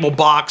a cable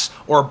box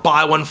or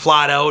buy one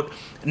flat out.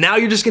 Now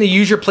you're just going to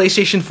use your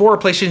PlayStation 4 or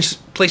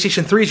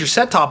PlayStation 3 as your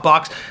set-top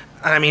box.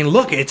 I mean,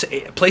 look,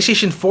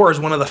 PlayStation 4 is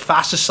one of the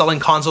fastest selling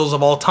consoles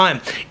of all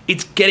time.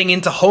 It's getting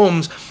into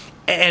homes,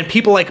 and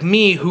people like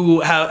me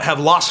who have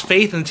lost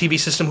faith in the TV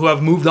system, who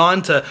have moved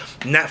on to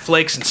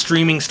Netflix and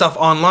streaming stuff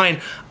online,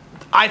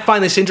 I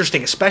find this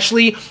interesting,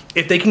 especially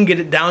if they can get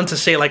it down to,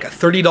 say, like a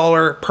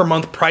 $30 per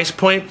month price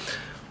point.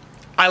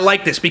 I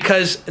like this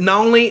because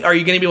not only are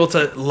you going to be able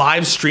to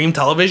live stream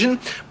television,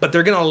 but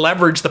they're going to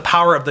leverage the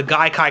power of the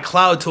Gaikai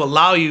Cloud to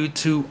allow you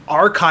to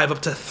archive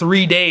up to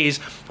 3 days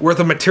worth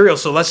of material.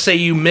 So let's say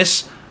you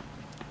miss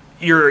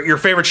your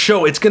favorite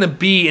show, it's going to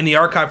be in the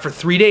archive for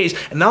 3 days.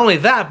 And not only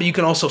that, but you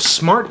can also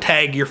smart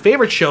tag your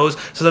favorite shows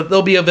so that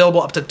they'll be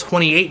available up to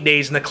 28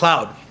 days in the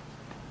cloud.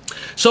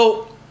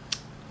 So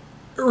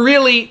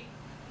really,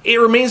 it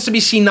remains to be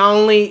seen not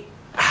only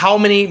how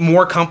many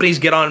more companies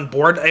get on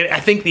board. I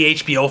think the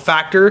HBO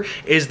factor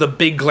is the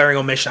big glaring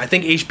omission. I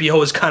think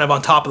HBO is kind of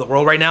on top of the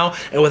world right now,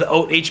 and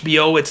without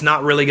HBO, it's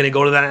not really going to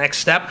go to that next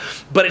step.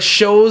 But it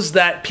shows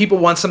that people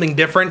want something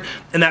different,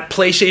 and that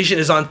PlayStation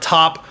is on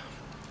top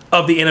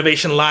of the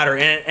innovation ladder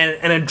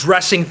and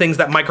addressing things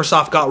that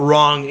Microsoft got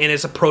wrong in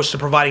its approach to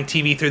providing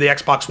TV through the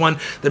Xbox One.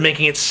 They're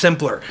making it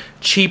simpler,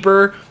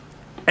 cheaper,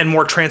 and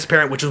more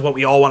transparent, which is what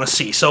we all want to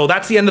see. So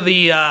that's the end of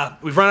the,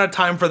 we've run out of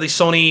time for the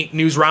Sony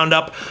News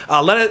Roundup.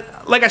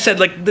 Like I said,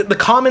 the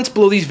comments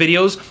below these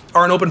videos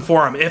are an open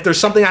forum. If there's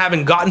something I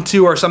haven't gotten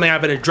to or something I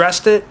haven't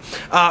addressed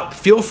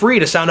feel free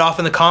to sound off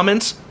in the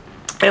comments.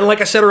 And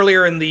like I said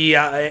earlier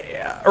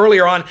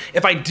earlier on,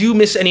 if I do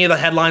miss any of the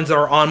headlines that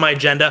are on my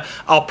agenda,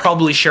 I'll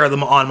probably share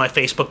them on my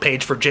Facebook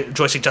page for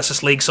Joystick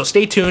Justice League. So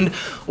stay tuned.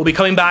 We'll be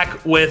coming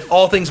back with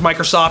all things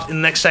Microsoft in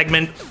the next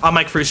segment. I'm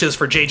Mike Frucius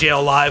for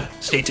JJL Live.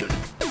 Stay tuned.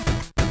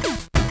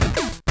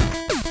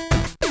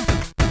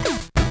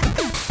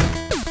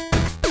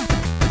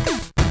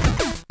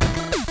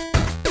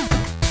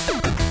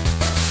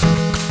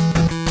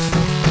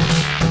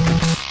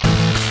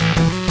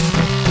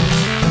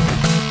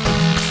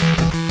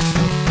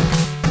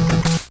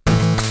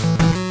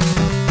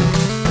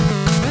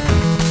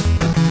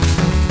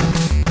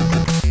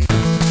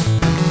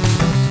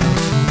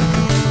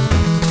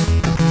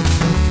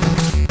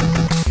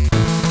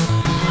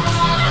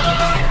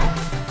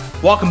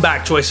 Welcome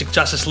back, Joystick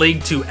Justice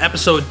League, to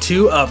episode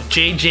 2 of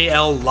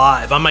JJL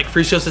Live. I'm Mike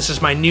Frucios. This is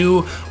my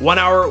new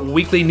 1-hour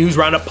weekly news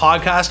roundup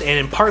podcast, and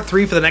in part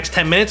 3 for the next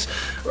 10 minutes,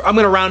 I'm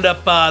going to round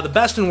up the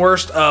best and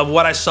worst of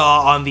what I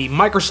saw on the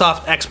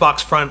Microsoft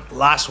Xbox front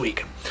last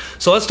week.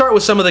 So let's start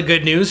with some of the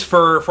good news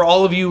for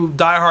all of you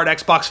diehard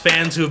Xbox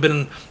fans who have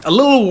been a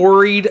little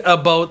worried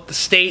about the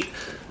state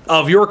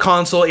of your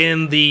console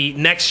in the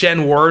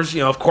next-gen wars.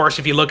 Of course,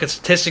 if you look at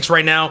statistics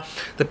right now,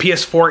 the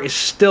PS4 is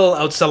still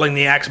outselling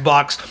the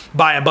Xbox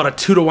by about a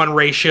 2-to-1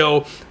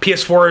 ratio.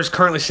 PS4 is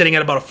currently sitting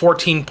at about a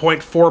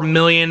 14.4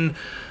 million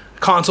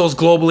consoles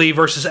globally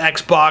versus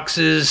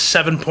Xbox's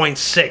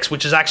 7.6,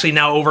 which has actually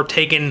now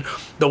overtaken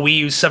the Wii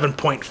U's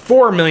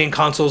 7.4 million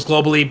consoles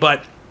globally.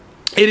 But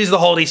it is the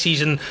holiday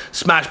season.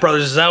 Smash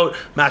Brothers is out.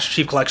 Master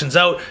Chief Collection's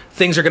out.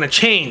 Things are going to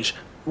change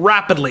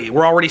rapidly.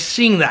 We're already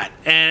seeing that,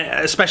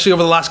 and especially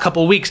over the last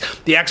couple of weeks.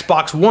 The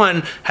Xbox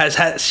One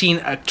has seen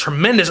a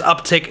tremendous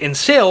uptick in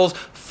sales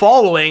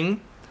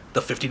following the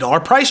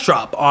 $50 price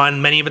drop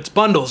on many of its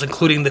bundles,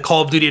 including the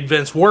Call of Duty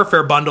Advanced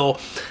Warfare bundle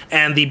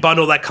and the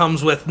bundle that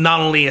comes with not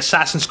only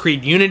Assassin's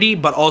Creed Unity,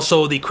 but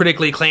also the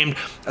critically acclaimed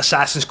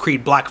Assassin's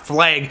Creed Black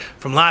Flag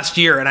from last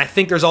year. And I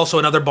think there's also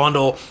another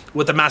bundle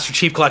with the Master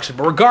Chief Collection.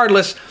 But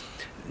regardless,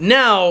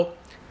 now,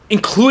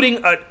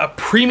 including a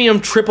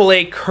premium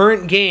AAA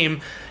current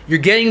game, you're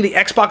getting the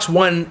Xbox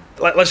One,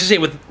 let's just say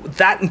with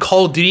that and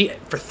Call of Duty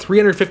for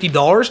 $350,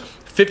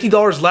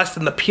 $50 less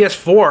than the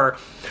PS4,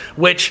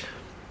 which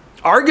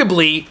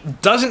arguably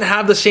doesn't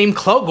have the same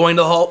clout going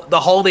to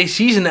the holiday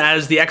season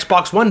as the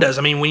Xbox One does.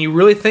 I mean, when you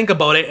really think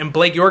about it, and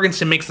Blake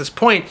Jorgensen makes this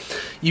point,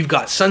 you've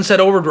got Sunset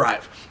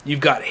Overdrive, you've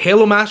got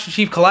Halo Master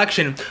Chief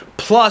Collection,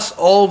 plus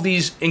all of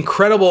these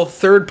incredible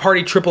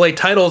third-party AAA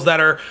titles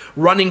that are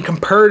running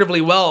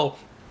comparatively well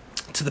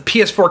to the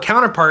PS4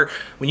 counterpart.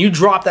 When you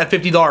drop that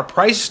 $50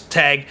 price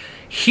tag,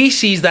 he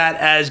sees that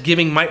as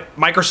giving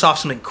Microsoft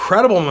some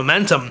incredible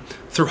momentum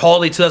through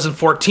holiday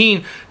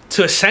 2014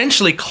 to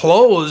essentially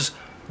close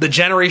the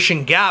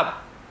generation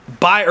gap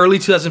by early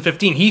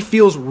 2015. He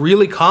feels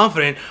really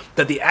confident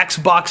that the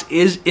Xbox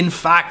is in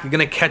fact going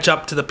to catch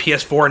up to the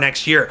PS4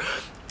 next year.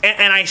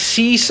 And I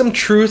see some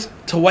truth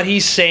to what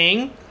he's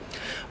saying.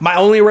 My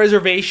only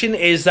reservation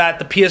is that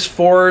the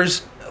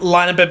PS4's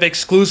lineup of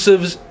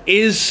exclusives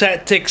is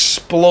set to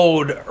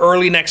explode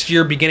early next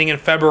year, beginning in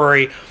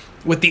February,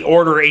 with The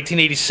Order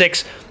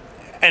 1886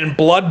 and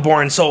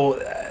Bloodborne. So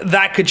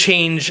that could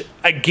change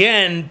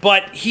again,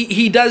 but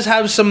he does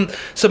have some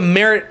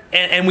merit,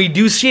 and we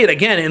do see it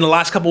again in the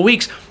last couple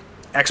weeks.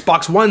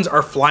 Xbox Ones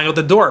are flying out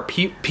the door.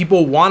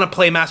 People want to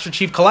play Master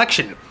Chief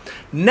Collection.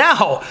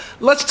 Now,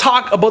 let's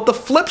talk about the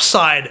flip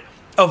side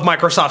of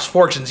Microsoft's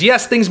fortunes.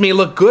 Yes, things may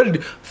look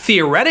good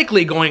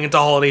theoretically going into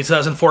holiday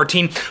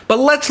 2014, but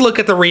let's look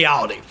at the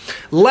reality.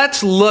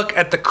 Let's look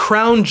at the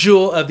crown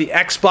jewel of the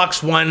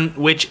Xbox One,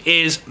 which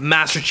is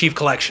Master Chief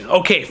Collection.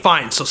 Okay,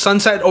 fine. So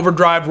Sunset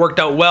Overdrive worked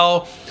out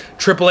well.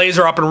 AAAs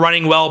are up and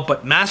running well,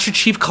 but Master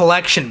Chief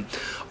Collection,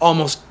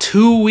 almost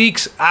 2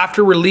 weeks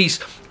after release,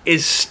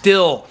 is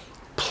still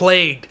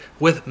plagued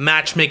with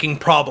matchmaking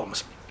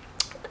problems.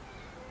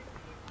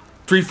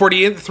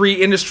 343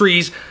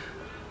 Industries,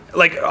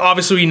 like,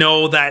 obviously we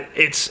know that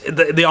it's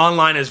the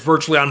online is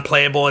virtually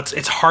unplayable.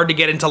 It's hard to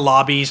get into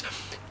lobbies.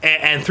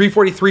 And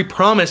 343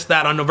 promised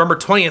that on November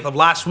 20th of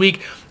last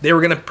week, they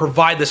were going to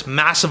provide this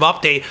massive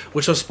update,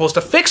 which was supposed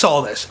to fix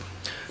all this.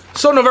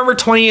 So November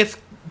 20th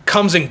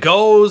comes and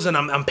goes, and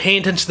I'm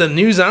paying attention to the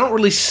news, and I don't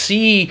really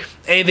see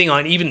anything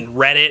on even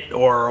Reddit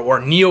or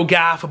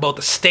NeoGAF about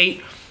the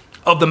state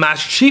of the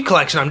Master Chief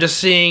Collection. I'm just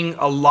seeing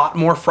a lot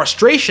more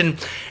frustration.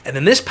 And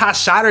then this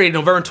past Saturday,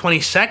 November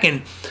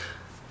 22nd,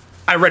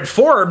 I read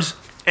Forbes,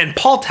 and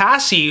Paul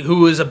Tassi,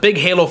 who is a big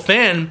Halo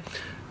fan,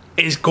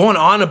 is going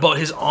on about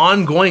his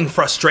ongoing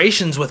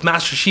frustrations with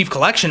Master Chief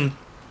Collection.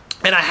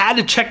 And I had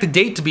to check the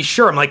date to be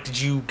sure. I'm like, did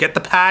you get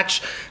the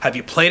patch? Have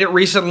you played it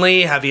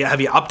recently? Have you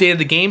updated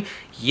the game?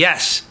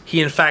 Yes,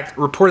 he in fact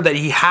reported that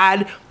he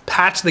had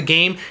patched the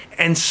game,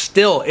 and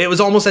still, it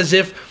was almost as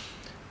if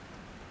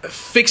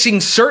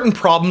fixing certain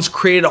problems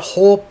created a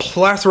whole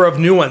plethora of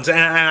new ones. And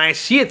I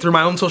see it through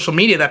my own social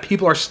media that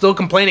people are still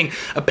complaining.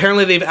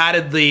 Apparently they've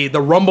added the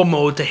rumble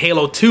mode to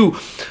Halo 2,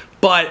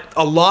 but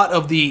a lot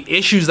of the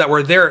issues that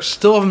were there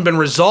still haven't been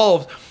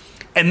resolved.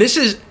 And this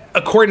is,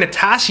 according to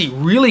Tassi,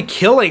 really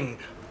killing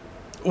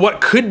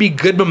what could be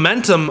good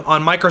momentum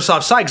on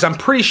Microsoft's side, because I'm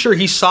pretty sure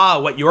he saw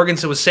what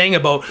Jorgensen was saying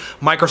about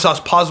Microsoft's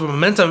positive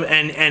momentum,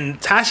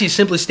 and Tassi is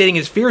simply stating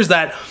his fears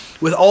that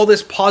with all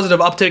this positive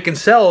uptick in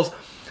sales,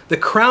 the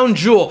crown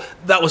jewel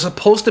that was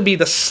supposed to be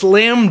the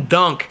slam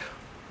dunk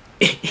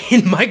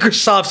in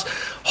Microsoft's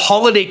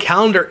holiday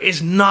calendar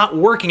is not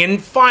working.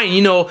 And fine,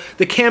 you know,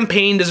 the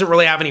campaign doesn't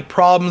really have any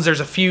problems.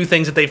 There's a few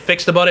things that they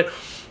fixed about it,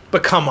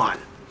 but come on.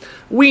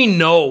 We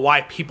know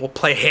why people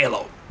play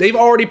Halo. They've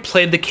already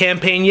played the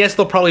campaign. Yes,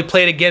 they'll probably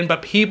play it again,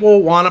 but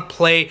people want to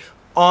play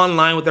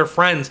online with their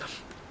friends.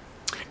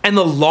 And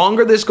the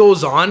longer this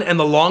goes on, and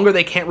the longer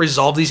they can't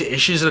resolve these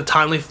issues in a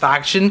timely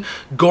fashion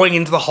going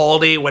into the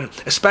holiday, when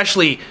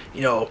especially,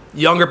 you know,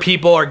 younger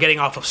people are getting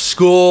off of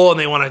school and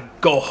they want to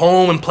go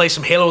home and play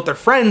some Halo with their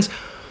friends,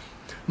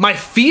 my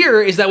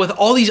fear is that with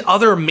all these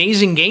other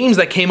amazing games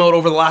that came out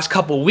over the last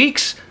couple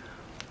weeks,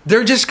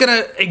 they're just going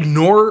to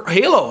ignore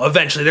Halo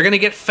eventually. They're going to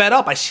get fed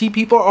up. I see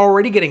people are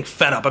already getting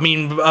fed up. I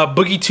mean,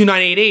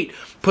 Boogie2988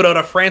 put out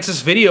a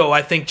Francis video,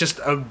 I think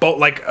just about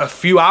like a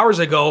few hours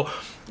ago,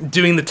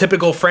 doing the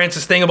typical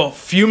Francis thing about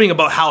fuming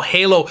about how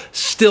Halo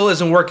still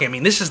isn't working. I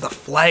mean, this is the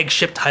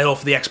flagship title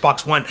for the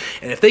Xbox One,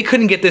 and if they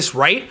couldn't get this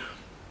right,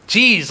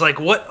 geez, like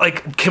what,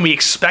 like, can we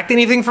expect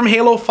anything from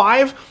Halo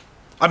 5?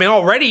 I mean,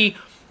 already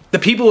the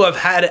people who have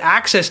had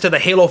access to the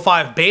Halo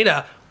 5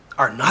 beta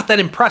are not that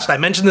impressed. I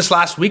mentioned this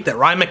last week that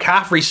Ryan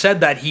McCaffrey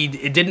said that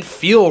it didn't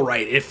feel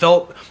right. It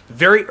felt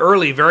very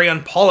early, very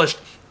unpolished.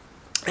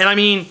 And I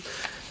mean,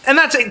 and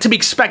that's to be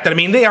expected. I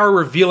mean, they are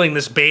revealing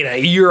this beta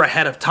a year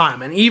ahead of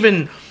time. And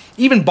even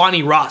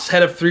Bonnie Ross,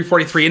 head of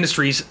 343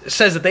 Industries,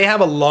 says that they have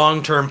a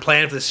long-term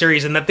plan for the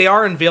series and that they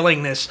are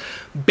unveiling this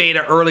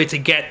beta early to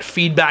get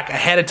feedback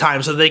ahead of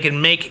time so they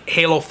can make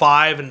Halo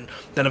 5 and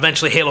then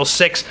eventually Halo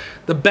 6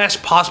 the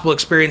best possible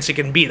experience it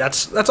can be.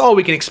 That's all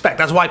we can expect.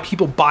 That's why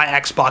people buy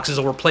Xboxes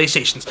over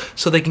PlayStations,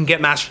 so they can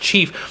get Master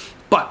Chief.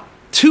 But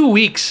 2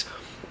 weeks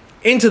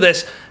into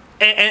this,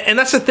 and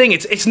that's the thing,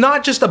 it's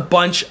not just a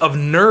bunch of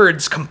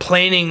nerds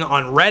complaining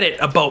on Reddit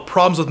about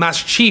problems with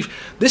Master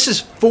Chief. This is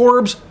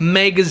Forbes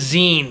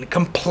magazine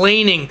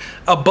complaining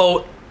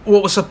about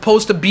what was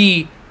supposed to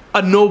be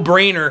a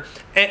no-brainer.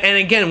 And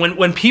again,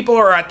 when people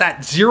are at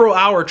that 0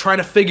 hour trying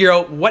to figure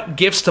out what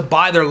gifts to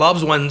buy their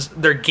loved ones,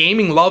 their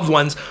gaming loved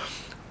ones,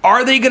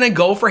 are they going to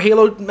go for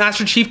Halo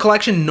Master Chief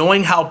Collection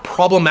knowing how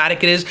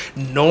problematic it is,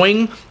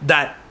 knowing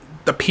that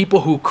the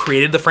people who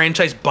created the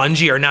franchise,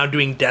 Bungie, are now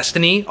doing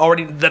Destiny,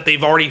 that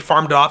they've already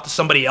farmed it off to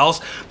somebody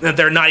else, that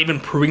they're not even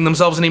proving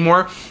themselves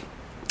anymore?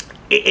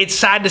 It's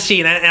sad to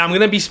see, and I'm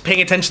going to be paying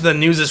attention to the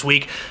news this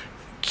week,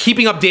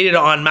 keeping updated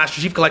on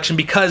Master Chief Collection,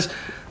 because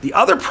the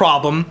other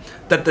problem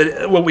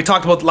that what we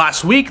talked about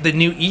last week, the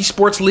new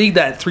esports league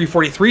that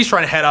 343 is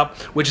trying to head up,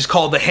 which is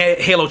called the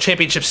Halo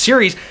Championship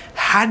Series,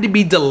 had to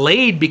be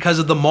delayed because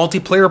of the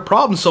multiplayer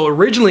problem. So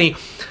originally,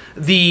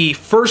 the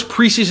first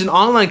preseason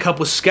online cup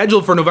was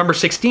scheduled for November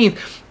 16th.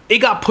 It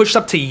got pushed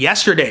up to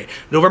yesterday,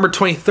 November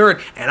 23rd,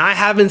 and I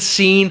haven't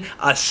seen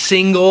a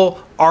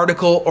single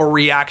article or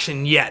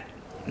reaction yet.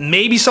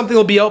 Maybe something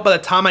will be out by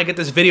the time I get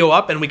this video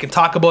up and we can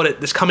talk about it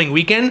this coming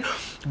weekend.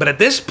 But at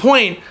this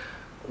point,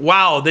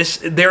 wow,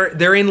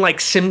 they're in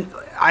like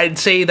I'd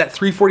say that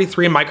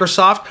 343 and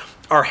Microsoft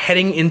are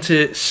heading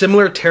into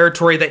similar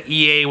territory that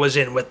EA was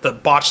in with the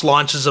botched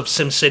launches of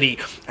SimCity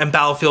and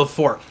Battlefield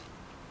 4.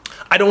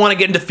 I don't want to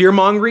get into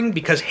fear-mongering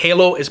because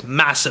Halo is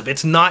massive.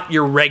 It's not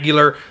your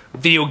regular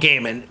video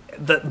game, and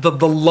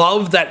the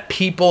love that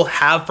people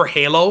have for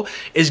Halo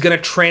is going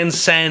to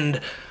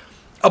transcend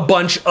a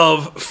bunch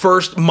of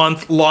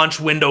first-month launch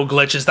window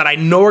glitches that I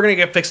know are going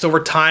to get fixed over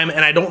time,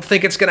 and I don't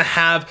think it's going to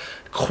have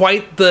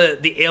quite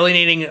the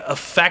alienating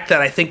effect that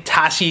I think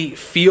Tassi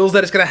feels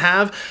that it's going to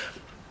have.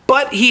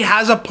 But he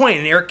has a point,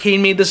 and Eric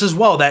Kane made this as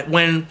well, that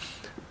when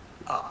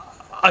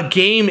a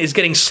game is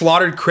getting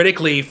slaughtered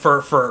critically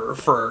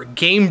for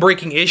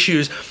game-breaking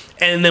issues,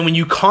 and then when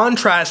you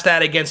contrast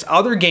that against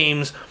other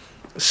games,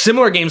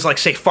 similar games like,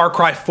 say, Far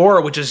Cry 4,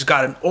 which has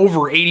got an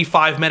over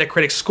 85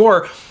 Metacritic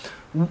score,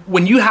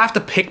 when you have to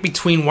pick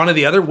between one or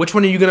the other, which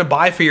one are you going to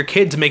buy for your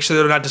kid to make sure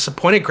they're not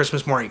disappointed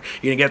Christmas morning?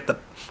 You're going to get the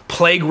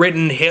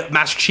plague-ridden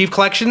Master Chief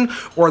Collection,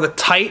 or the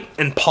tight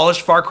and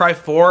polished Far Cry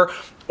 4,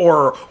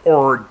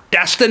 or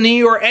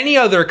Destiny, or any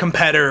other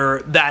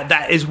competitor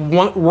that is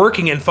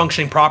working and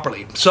functioning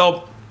properly.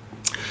 So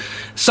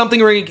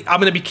something I'm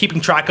going to be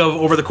keeping track of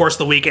over the course of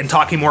the week and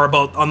talking more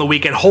about on the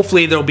weekend.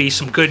 Hopefully there'll be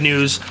some good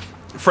news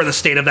for the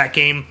state of that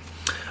game.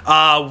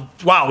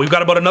 Wow, we've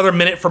got about another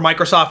minute for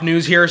Microsoft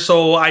news here,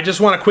 so I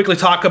just want to quickly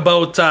talk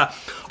about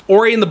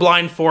Ori and the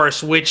Blind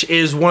Forest, which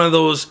is one of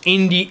those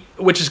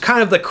which is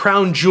kind of the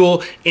crown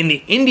jewel in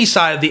the indie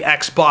side of the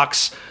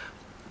Xbox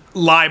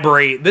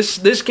library.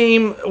 This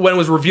game, when it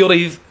was revealed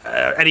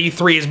at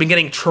E3, has been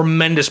getting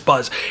tremendous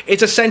buzz.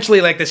 It's essentially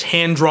like this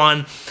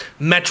hand-drawn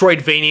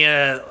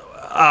Metroidvania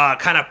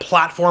kind of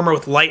platformer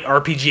with light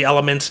RPG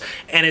elements,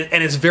 and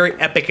it's very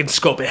epic in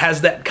scope. It has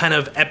that kind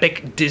of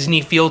epic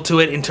Disney feel to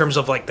it in terms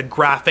of like the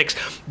graphics,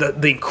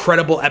 the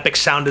incredible epic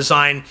sound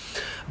design.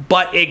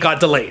 But it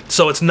got delayed,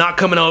 so it's not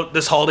coming out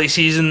this holiday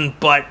season,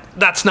 but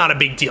that's not a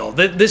big deal.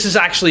 This is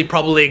actually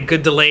probably a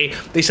good delay.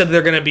 They said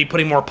they're going to be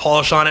putting more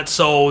polish on it,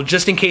 so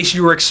just in case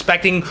you were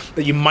expecting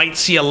that you might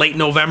see a late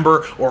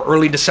November or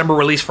early December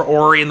release for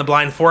Ori and the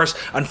Blind Forest,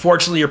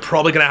 unfortunately you're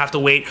probably going to have to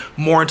wait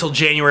more until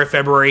January,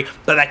 February,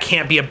 but that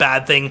can't be a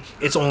bad thing.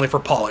 It's only for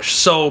polish.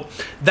 So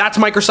that's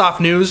Microsoft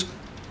news.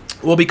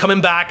 We'll be coming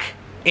back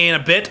in a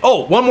bit.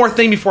 Oh, one more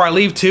thing before I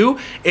leave too,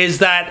 is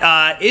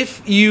that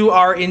if you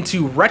are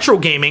into retro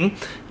gaming,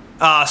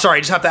 sorry, I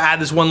just have to add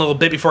this one little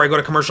bit before I go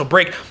to commercial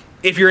break.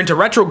 If you're into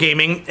retro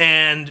gaming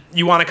and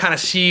you want to kind of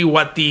see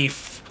what the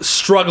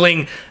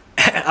struggling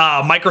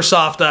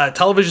Microsoft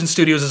television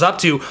studios is up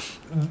to,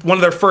 one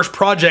of their first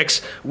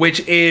projects, which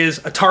is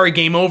Atari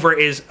Game Over,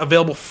 is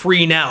available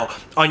free now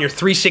on your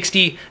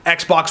 360,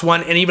 Xbox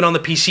One, and even on the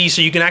PC,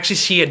 so you can actually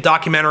see a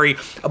documentary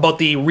about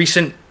the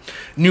recent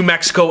New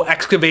Mexico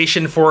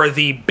excavation for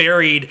the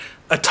buried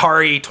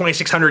Atari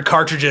 2600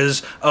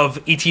 cartridges of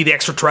E.T. the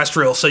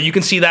Extraterrestrial. So you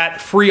can see that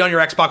free on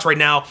your Xbox right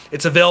now.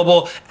 It's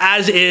available,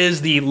 as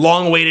is the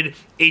long-awaited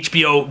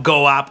HBO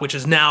Go app, which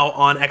is now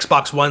on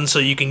Xbox One, so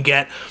you can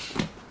get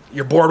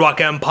your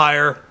Boardwalk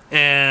Empire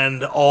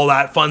and all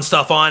that fun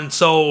stuff on.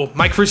 So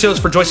Mike Frucios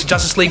for Joystick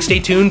Justice League. Stay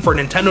tuned for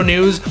Nintendo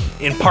news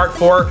in Part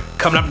 4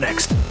 coming up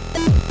next.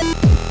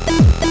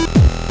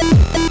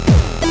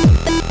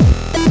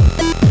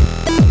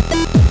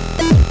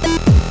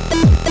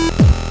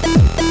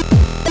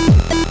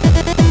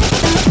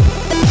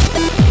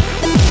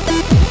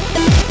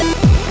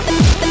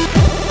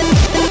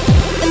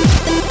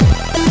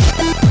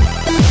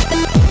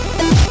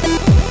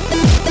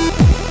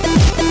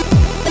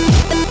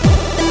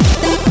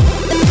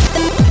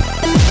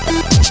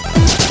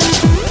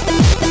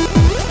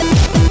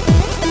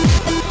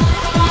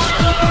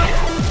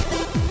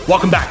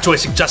 Welcome back,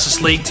 Joystick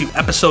Justice League, to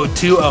episode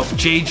 2 of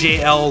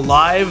JJL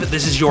Live.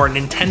 This is your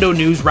Nintendo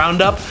News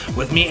Roundup,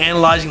 with me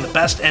analyzing the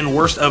best and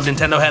worst of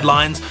Nintendo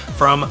headlines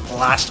from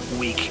last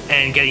week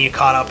and getting you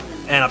caught up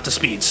and up to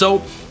speed.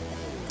 So,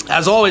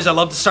 as always, I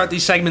love to start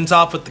these segments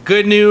off with the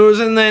good news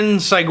and then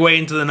segue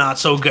into the not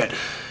so good.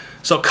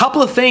 So a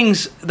couple of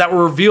things that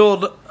were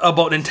revealed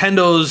about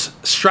Nintendo's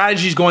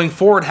strategies going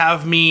forward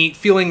have me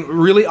feeling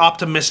really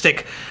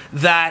optimistic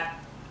that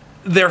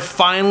they're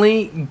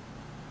finally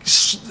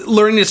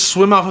learning to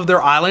swim off of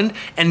their island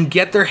and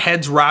get their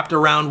heads wrapped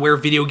around where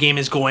gaming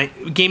is going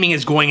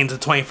into the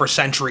 21st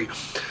century.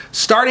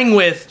 Starting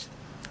with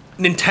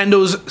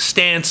Nintendo's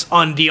stance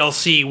on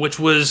DLC, which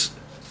was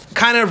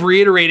kind of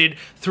reiterated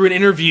through an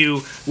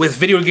interview with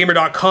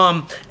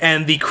VideoGamer.com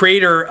and the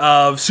creator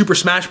of Super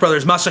Smash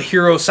Bros.,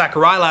 Masahiro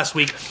Sakurai, last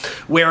week,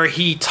 where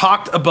he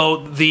talked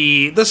about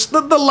the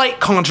light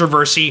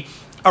controversy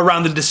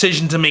around the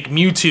decision to make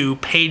Mewtwo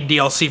paid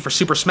DLC for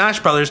Super Smash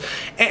Bros.,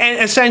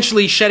 and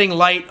essentially shedding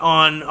light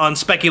on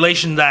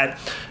speculation that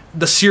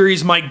the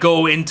series might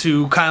go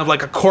into kind of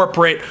like a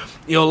corporate,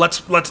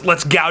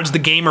 let's gouge the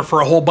gamer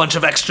for a whole bunch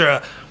of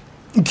extra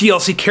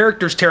DLC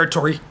characters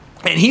territory.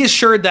 And he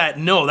assured that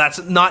no, that's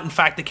not in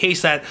fact the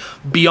case, that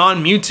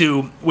Beyond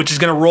Mewtwo, which is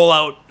going to roll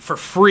out for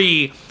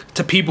free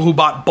to people who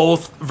bought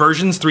both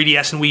versions,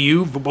 3DS and Wii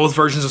U, both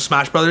versions of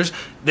Smash Brothers,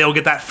 they'll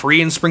get that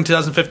free in spring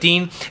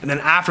 2015. And then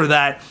after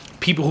that,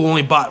 people who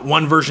only bought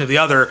one version of the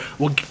other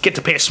will get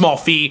to pay a small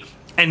fee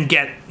and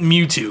get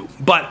Mewtwo.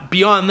 But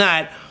beyond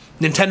that,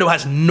 Nintendo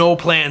has no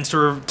plans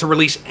to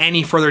release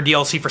any further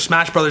DLC for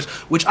Smash Brothers,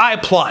 which I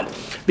applaud.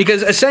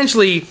 Because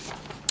essentially,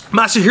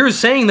 Masahiro is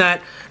saying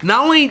that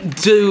not only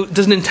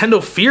does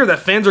Nintendo fear that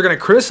fans are going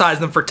to criticize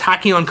them for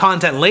tacking on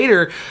content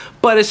later,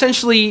 but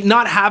essentially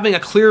not having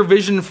a clear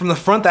vision from the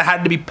front that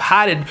had to be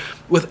padded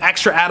with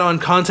extra add-on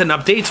content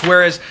updates,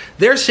 whereas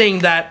they're saying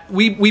that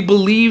we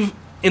believe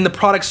in the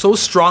product so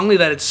strongly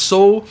that it's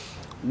so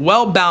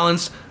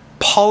well-balanced,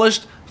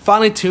 polished,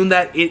 finely tuned,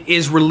 that it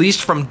is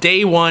released from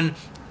day one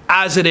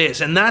as it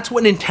is. And that's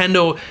what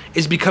Nintendo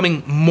is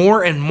becoming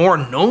more and more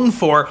known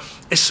for,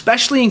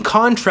 especially in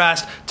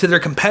contrast to their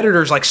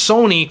competitors like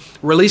Sony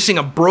releasing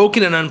a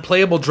broken and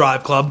unplayable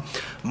Drive Club,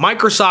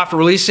 Microsoft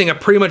releasing a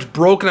pretty much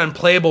broken,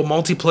 unplayable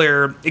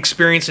multiplayer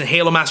experience in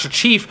Halo Master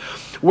Chief,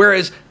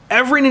 whereas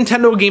every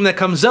Nintendo game that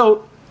comes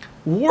out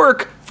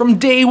work from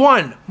day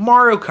one.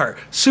 Mario Kart,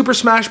 Super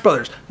Smash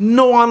Bros.,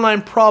 no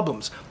online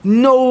problems,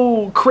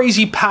 no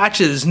crazy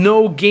patches,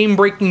 no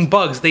game-breaking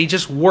bugs. They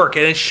just work,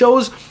 and it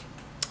shows.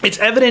 It's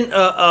evident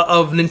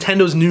of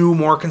Nintendo's new,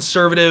 more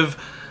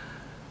conservative,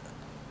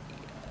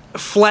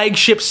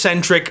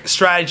 flagship-centric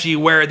strategy,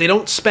 where they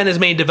don't spend as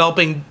many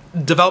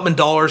development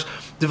dollars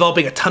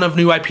developing a ton of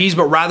new IPs,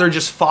 but rather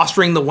just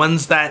fostering the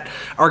ones that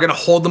are going to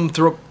hold them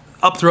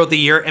up throughout the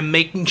year and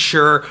making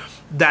sure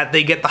that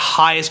they get the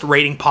highest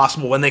rating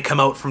possible when they come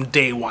out from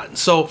day one.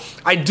 So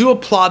I do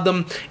applaud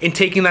them in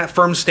taking that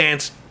firm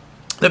stance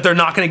that they're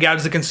not going to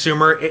gouge the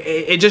consumer.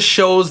 It just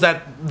shows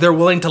that they're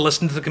willing to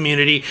listen to the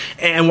community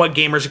and what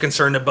gamers are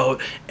concerned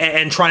about,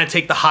 and trying to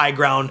take the high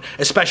ground,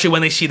 especially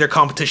when they see their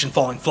competition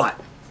falling flat.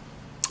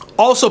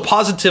 Also,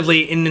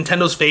 positively in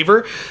Nintendo's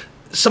favor,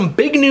 some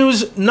big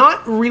news,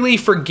 not really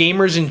for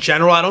gamers in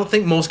general. I don't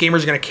think most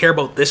gamers are going to care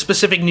about this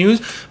specific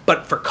news,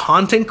 but for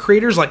content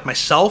creators like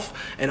myself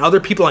and other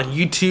people on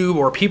YouTube,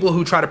 or people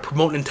who try to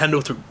promote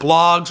Nintendo through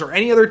blogs or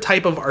any other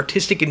type of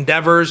artistic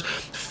endeavors,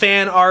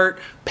 fan art,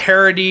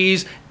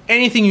 parodies,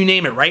 anything you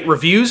name it, right?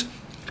 Reviews.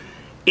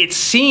 It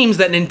seems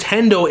that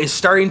Nintendo is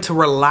starting to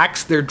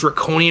relax their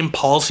draconian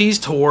policies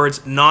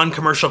towards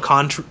non-commercial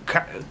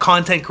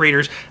content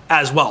creators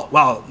as well.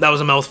 Wow, that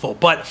was a mouthful,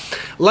 but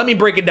let me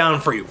break it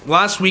down for you.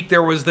 Last week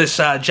there was this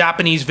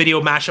Japanese video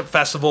mashup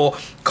festival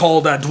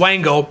called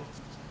Dwango,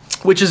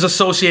 which is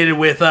associated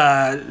with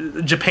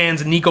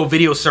Japan's Nico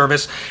video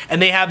service,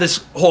 and they have this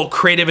whole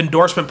creative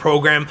endorsement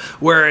program,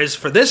 whereas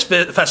for this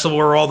festival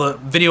where all the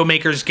video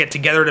makers get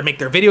together to make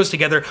their videos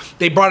together,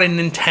 they brought in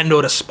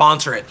Nintendo to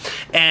sponsor it.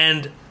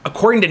 And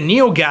according to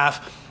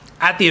NeoGAF,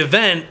 at the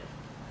event,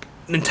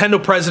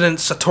 Nintendo president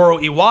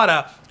Satoru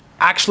Iwata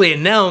actually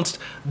announced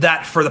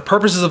that for the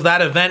purposes of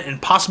that event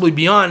and possibly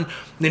beyond,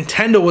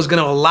 Nintendo was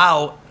going to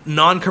allow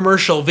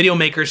non-commercial video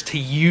makers to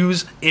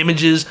use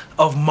images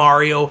of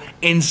Mario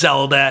and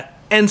Zelda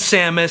and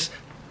Samus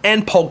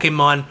and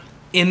Pokemon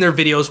in their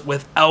videos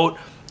without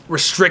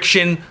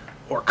restriction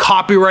or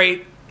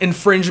copyright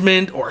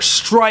infringement or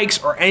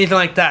strikes or anything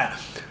like that.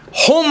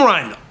 Home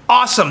run!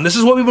 Awesome! This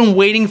is what we've been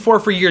waiting for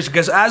years,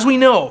 because as we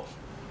know,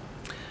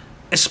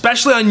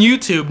 especially on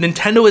YouTube,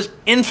 Nintendo is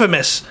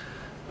infamous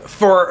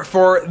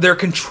for their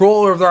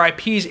control over their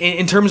IPs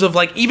in terms of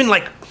even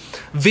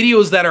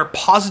videos that are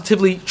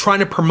positively trying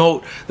to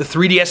promote the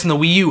 3DS and the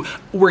Wii U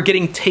were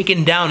getting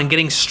taken down and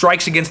getting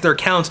strikes against their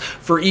accounts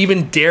for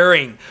even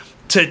daring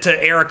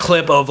to air a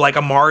clip of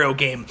a Mario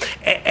game.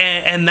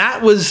 And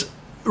that was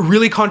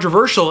really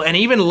controversial, and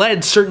even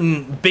led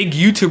certain big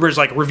YouTubers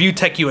like Review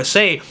Tech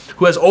USA,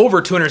 who has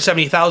over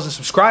 270,000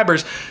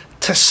 subscribers,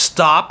 to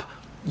stop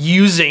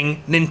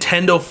using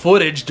Nintendo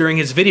footage during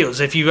his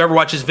videos. If you've ever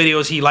watched his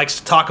videos, he likes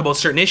to talk about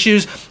certain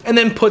issues and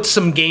then put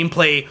some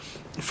gameplay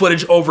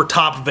footage over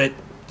top of it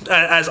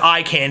as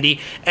eye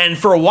candy. And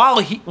for a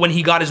while, when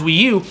he got his Wii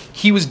U,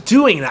 he was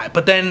doing that.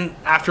 But then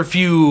after a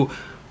few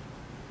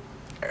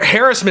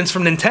harassments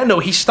from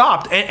Nintendo, he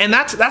stopped. And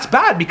that's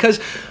bad, because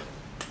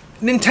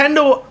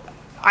Nintendo,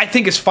 I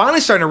think, is finally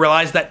starting to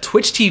realize that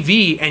Twitch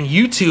TV and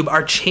YouTube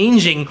are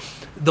changing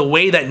the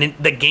way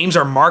that the games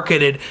are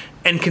marketed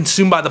and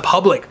consumed by the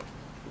public.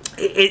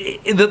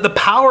 The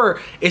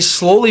power is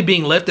slowly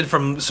being lifted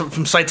from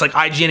sites like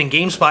IGN and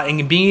GameSpot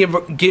and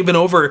being given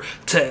over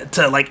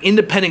to like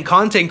independent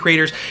content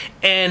creators,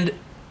 and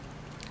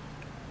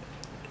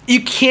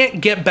you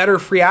can't get better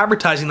free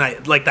advertising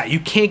like that. You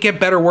can't get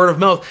better word of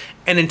mouth,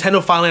 and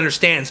Nintendo finally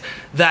understands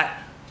that.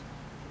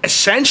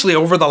 Essentially,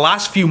 over the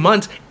last few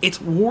months, it's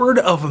word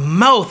of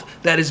mouth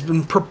that has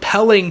been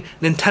propelling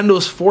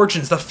Nintendo's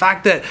fortunes. The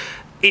fact that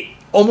it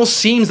almost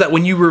seems that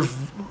when you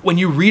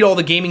read all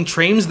the gaming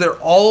trades, they're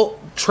all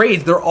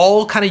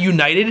kind of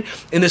united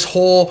in this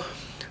whole,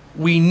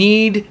 we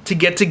need to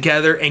get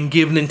together and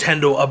give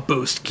Nintendo a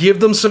boost.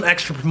 Give them some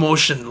extra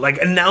promotion. Like,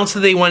 announce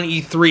that they won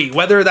E3.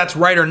 Whether that's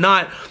right or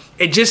not,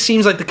 it just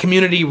seems like the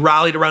community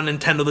rallied around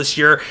Nintendo this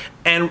year,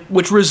 and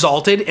which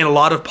resulted in a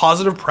lot of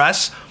positive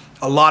press,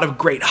 a lot of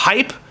great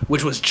hype,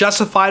 which was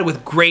justified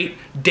with great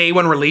day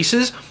one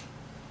releases.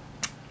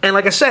 And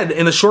like I said,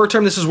 in the short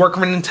term, this is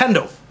working for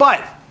Nintendo.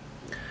 But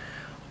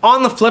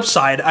on the flip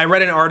side, I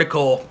read an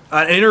article,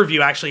 an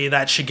interview actually,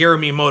 that Shigeru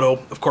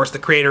Miyamoto, of course the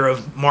creator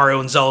of Mario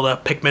and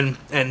Zelda, Pikmin,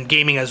 and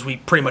gaming as we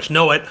pretty much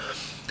know it,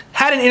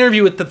 had an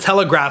interview with The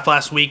Telegraph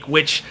last week,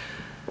 which,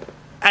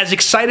 as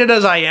excited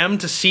as I am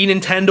to see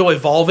Nintendo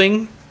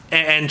evolving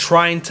and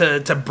trying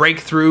to break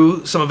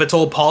through some of its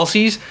old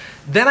policies,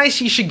 then I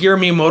see Shigeru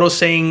Miyamoto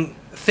saying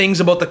things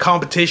about the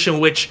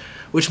competition which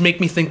make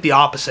me think the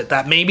opposite,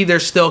 that maybe they're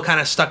still kind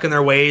of stuck in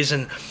their ways,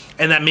 and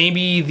that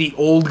maybe the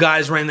old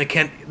guys running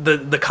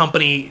the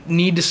company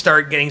need to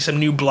start getting some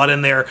new blood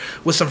in there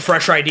with some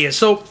fresh ideas.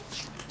 So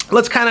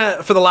let's kind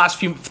of, for the last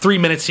 3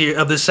 minutes here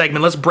of this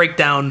segment, let's break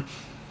down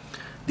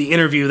the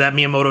interview that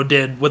Miyamoto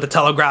did with The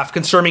Telegraph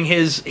concerning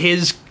his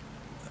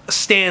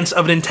stance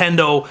of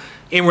Nintendo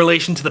in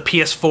relation to the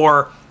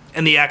PS4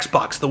 and the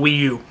Xbox, the Wii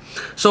U.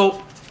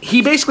 So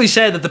he basically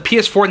said that the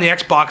PS4 and the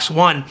Xbox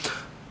One,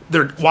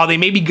 while they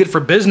may be good for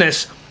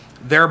business,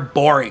 they're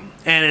boring.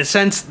 And in a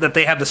sense that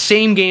they have the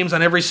same games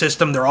on every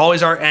system, they're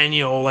always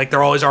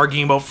they're always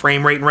arguing about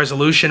frame rate and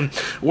resolution.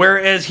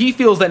 Whereas he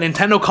feels that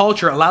Nintendo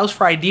culture allows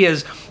for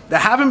ideas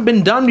that haven't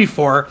been done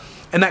before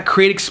and that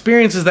create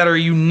experiences that are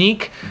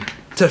unique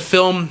to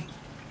film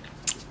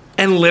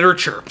and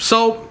literature.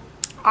 So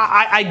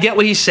I get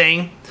what he's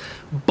saying,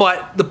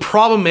 but the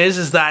problem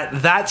is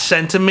that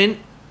sentiment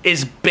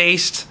is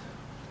based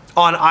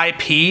on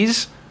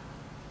IPs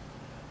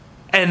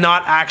and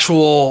not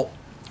actual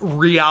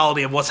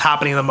reality of what's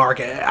happening in the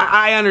market.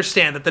 I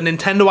understand that the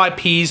Nintendo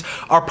IPs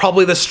are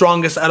probably the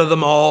strongest out of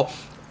them all,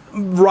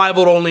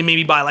 rivaled only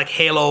maybe by like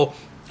Halo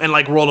and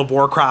like World of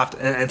Warcraft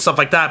and stuff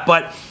like that,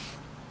 but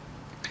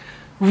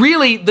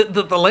really,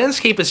 the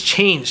landscape has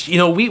changed. You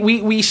know,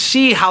 we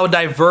see how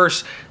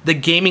diverse the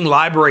gaming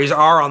libraries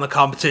are on the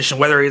competition,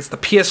 whether it's the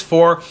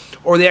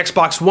PS4 or the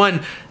Xbox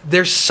One.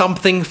 There's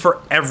something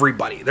for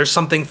everybody. There's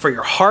something for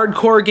your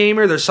hardcore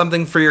gamer, there's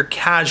something for your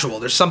casual,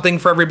 there's something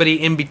for everybody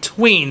in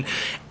between.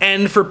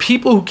 And for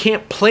people who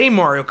can't play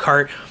Mario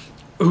Kart,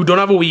 who don't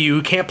have a Wii U,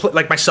 who can't play,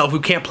 like myself, who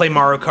can't play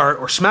Mario Kart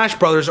or Smash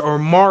Brothers or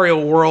Mario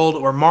World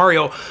or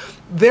Mario,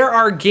 there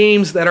are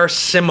games that are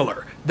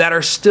similar, that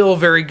are still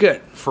very good.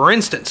 For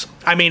instance,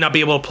 I may not be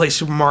able to play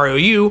Super Mario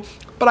U,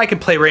 but I can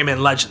play Rayman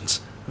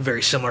Legends, a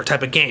very similar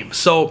type of game.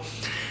 So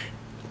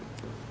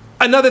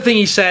another thing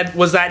he said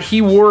was that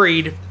he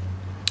worried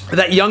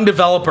that young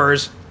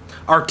developers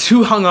are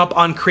too hung up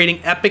on creating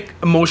epic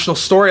emotional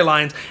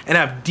storylines and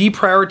have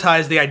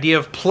deprioritized the idea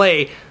of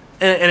play,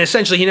 and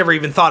essentially he never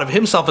even thought of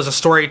himself as a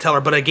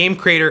storyteller but a game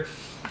creator.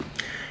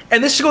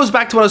 And this goes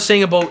back to what I was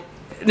saying about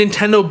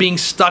Nintendo being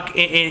stuck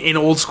in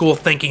old school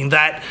thinking,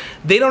 that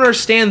they don't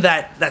understand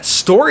that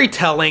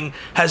storytelling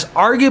has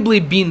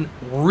arguably been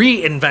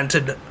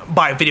reinvented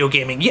by video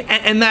gaming,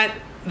 and that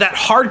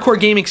hardcore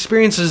game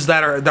experiences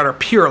that are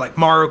pure, like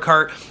Mario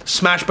Kart,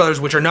 Smash Brothers,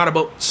 which are not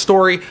about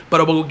story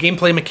but about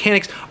gameplay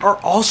mechanics, are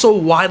also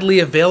widely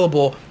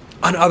available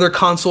on other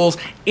consoles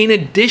in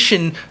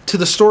addition to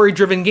the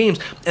story-driven games.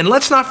 And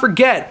let's not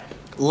forget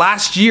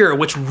last year,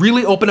 which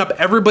really opened up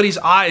everybody's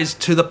eyes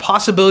to the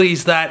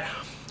possibilities that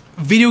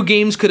video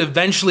games could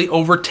eventually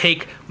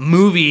overtake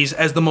movies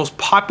as the most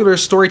popular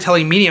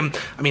storytelling medium.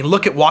 I mean,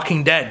 look at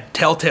Walking Dead,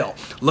 Telltale.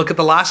 Look at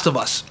The Last of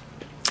Us.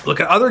 Look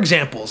at other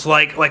examples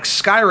like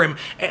Skyrim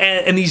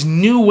and these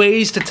new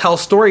ways to tell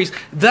stories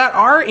that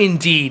are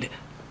indeed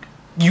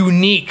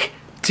unique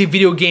to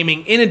video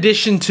gaming, in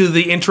addition to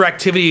the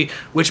interactivity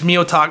which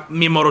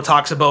Miyamoto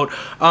talks about.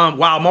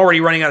 Wow, I'm already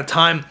running out of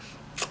time.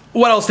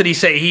 What else did he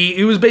say?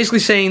 He was basically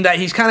saying that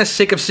he's kind of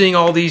sick of seeing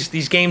all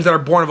these games that are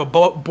born of a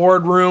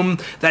boardroom,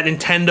 that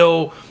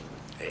Nintendo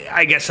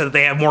I guess that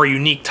they have more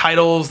unique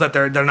titles, that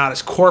they're not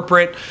as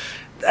corporate.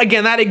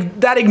 Again,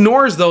 that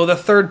ignores though the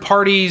third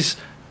party's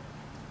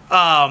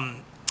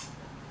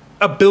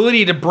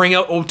ability to bring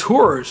out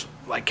auteurs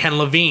like Ken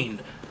Levine,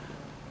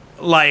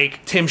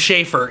 like Tim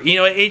Schafer. You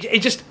know, it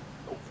just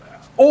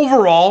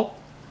overall,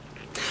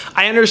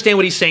 I understand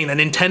what he's saying, that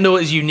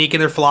Nintendo is unique in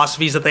their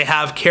philosophies, that they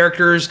have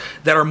characters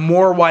that are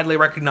more widely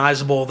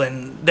recognizable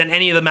than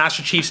any of the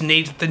Master Chiefs and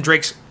Nathan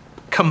Drakes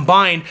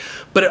combined,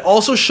 but it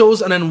also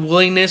shows an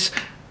unwillingness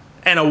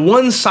and a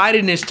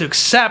one-sidedness to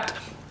accept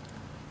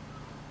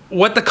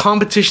what the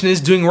competition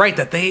is doing right,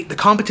 that the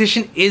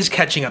competition is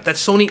catching up, that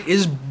Sony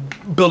is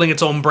building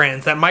its own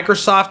brands, that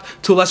Microsoft,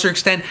 to a lesser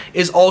extent,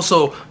 is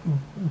also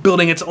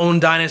building its own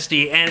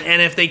dynasty, and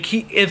if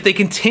they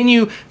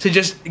continue to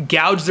just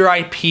gouge their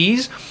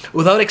IPs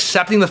without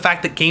accepting the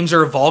fact that games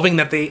are evolving,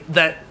 that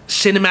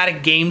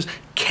cinematic games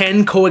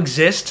can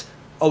coexist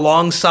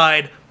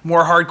alongside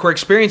more hardcore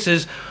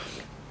experiences,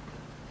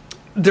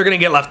 they're gonna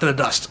get left in the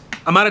dust.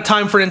 I'm out of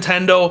time for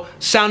Nintendo.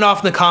 Sound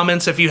off in the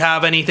comments if you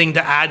have anything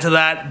to add to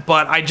that,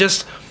 but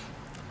again,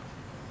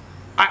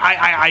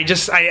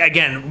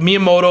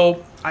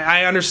 Miyamoto,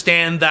 I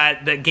understand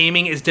that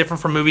gaming is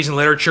different from movies and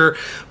literature,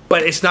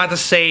 but it's not to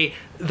say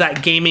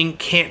that gaming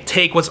can't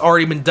take what's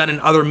already been done in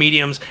other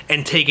mediums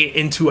and take it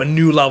into a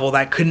new level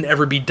that couldn't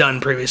ever be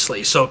done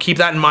previously. So keep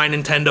that in mind,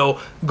 Nintendo,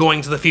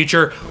 going to the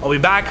future. I'll be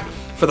back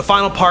for the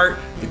final part,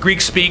 the Greek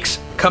Speaks,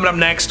 coming up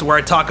next, where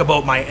I talk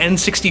about my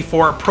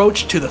N64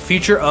 approach to the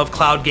future of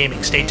cloud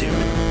gaming. Stay tuned.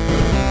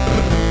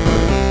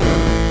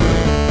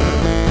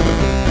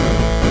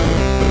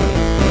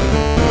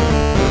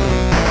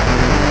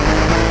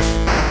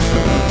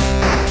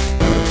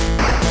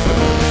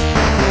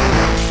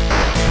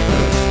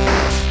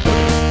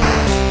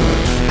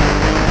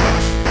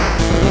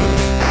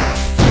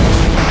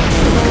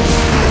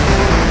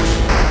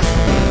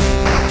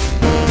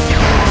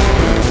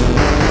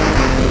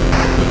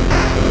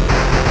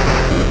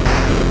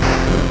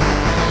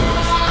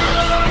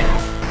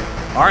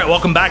 Alright,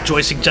 welcome back,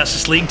 Joystick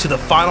Justice League, to the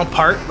final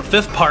part, the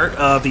fifth part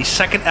of the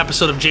second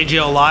episode of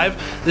JJL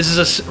Live. This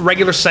is a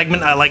regular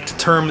segment I like to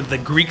term the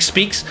Greek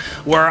Speaks,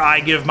 where I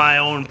give my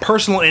own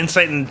personal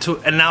insight into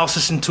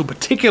analysis into a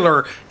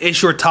particular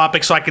issue or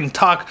topic, so I can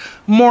talk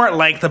more at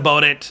length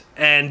about it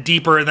and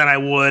deeper than I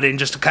would in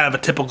just kind of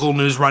a typical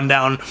news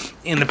rundown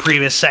in the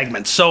previous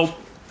segments. So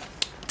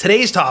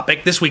today's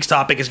topic, this week's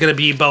topic, is going to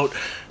be about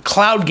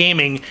cloud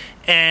gaming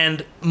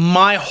and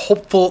my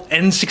hopeful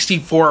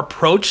N64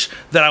 approach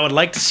that I would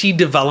like to see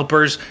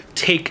developers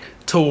take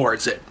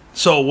towards it.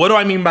 So what do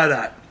I mean by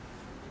that?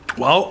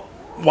 Well,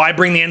 why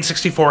bring the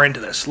N64 into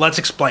this? Let's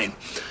explain.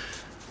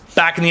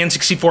 Back in the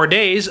N64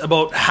 days,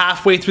 about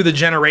halfway through the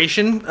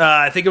generation,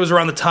 I think it was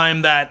around the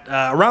time that,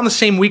 around the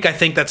same week, I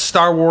think, that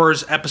Star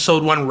Wars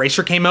Episode 1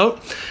 Racer came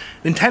out,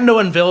 Nintendo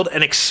unveiled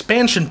an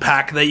expansion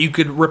pack that you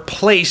could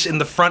replace in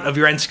the front of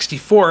your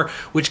N64,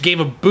 which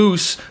gave a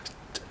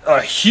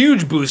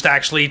huge boost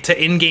actually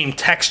to in-game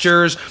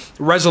textures,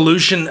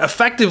 resolution,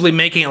 effectively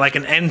making it like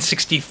an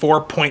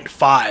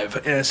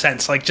N64.5 in a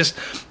sense, like just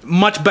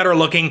much better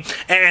looking.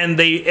 And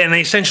they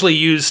essentially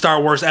used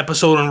Star Wars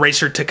Episode 1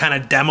 Racer to kind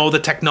of demo the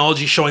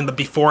technology, showing the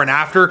before and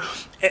after.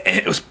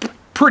 It was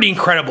pretty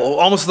incredible,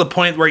 almost to the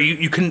point where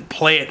you couldn't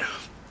play it,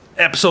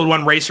 Episode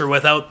 1 Racer,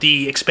 without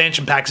the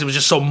expansion packs. It was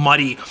just so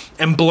muddy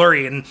and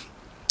blurry. And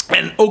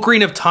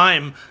Ocarina of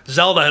Time,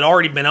 Zelda, had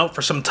already been out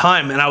for some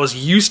time, and I was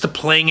used to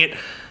playing it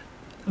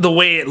the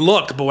way it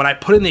looked, but when I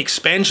put in the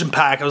expansion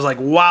pack, I was like,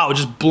 wow,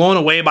 just blown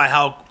away by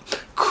how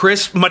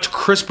much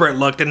crisper it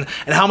looked, and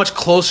how much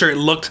closer it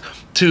looked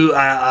to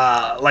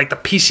like the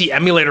PC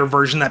emulator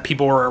version that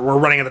people were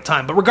running at the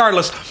time. But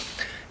regardless,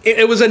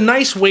 it was a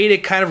nice way to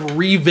kind of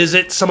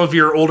revisit some of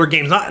your older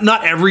games.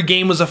 Not every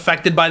game was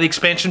affected by the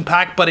expansion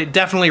pack, but it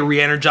definitely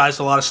re-energized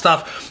a lot of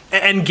stuff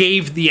and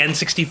gave the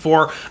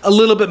N64 a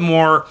little bit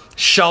more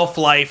shelf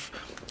life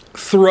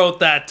throughout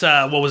that,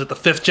 what was it, the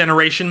 5th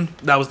generation?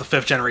 That was the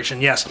 5th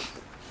generation, yes.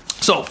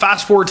 So,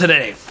 fast forward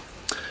today.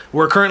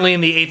 We're currently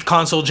in the 8th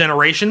console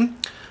generation,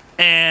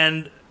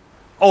 and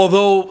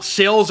although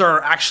sales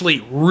are actually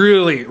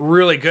really,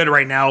 really good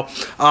right now,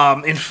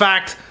 in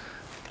fact,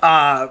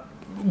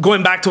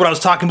 going back to what I was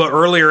talking about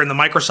earlier in the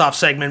Microsoft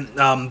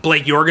segment,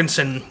 Blake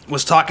Jorgensen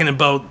was talking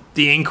about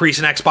the increase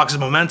in Xbox's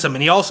momentum,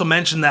 and he also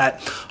mentioned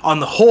that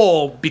on the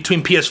whole,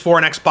 between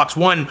PS4 and Xbox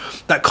One,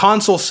 that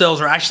console sales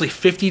are actually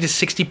 50 to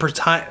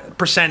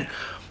 60%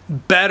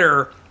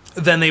 better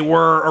than they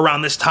were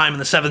around this time in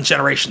the 7th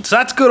generation. So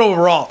that's good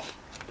overall.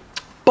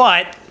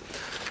 But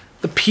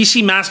the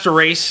PC master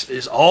race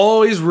is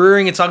always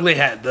rearing its ugly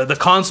head. The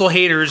console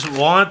haters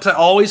want to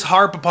always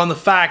harp upon the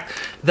fact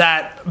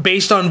that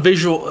based on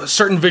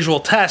certain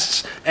visual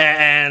tests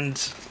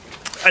and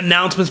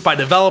announcements by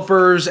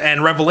developers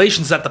and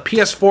revelations, that the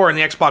PS4 and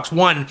the Xbox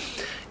One,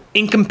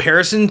 in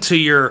comparison to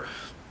your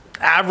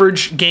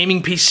average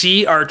gaming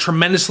PC, are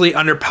tremendously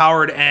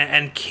underpowered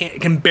and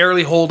can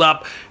barely hold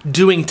up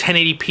doing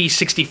 1080p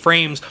 60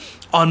 frames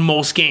on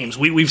most games.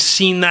 We've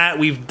seen that.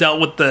 We've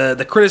dealt with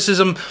the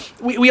criticism.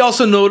 We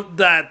also know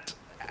that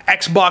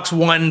Xbox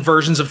One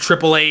versions of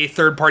AAA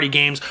third-party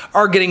games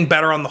are getting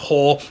better on the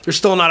whole. They're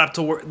still not up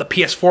to the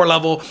PS4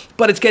 level,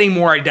 but it's getting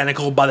more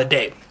identical by the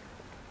day.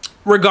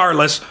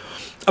 Regardless,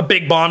 a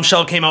big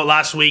bombshell came out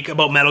last week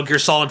about Metal Gear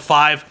Solid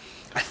 5.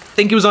 I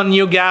think it was on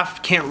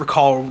NeoGAF, can't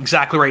recall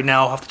exactly right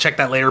now, I'll have to check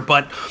that later,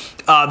 but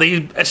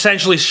they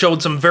essentially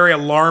showed some very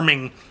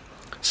alarming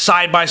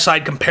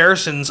side-by-side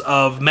comparisons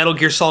of Metal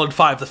Gear Solid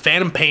 5, the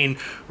Phantom Pain,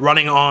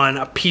 running on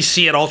a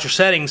PC at ultra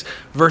settings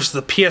versus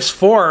the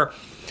PS4.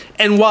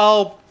 And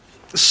while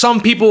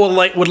some people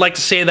would like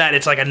to say that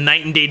it's like a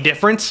night and day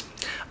difference,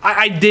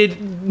 I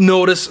did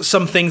notice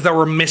some things that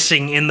were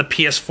missing in the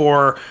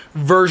PS4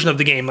 version of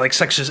the game, like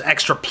such as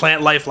extra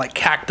plant life like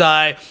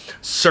cacti,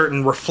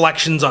 certain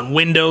reflections on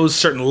windows,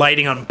 certain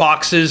lighting on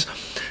boxes.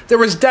 There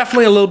was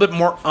definitely a little bit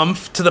more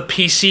oomph to the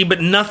PC,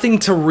 but nothing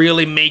to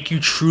really make you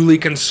truly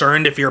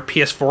concerned if you're a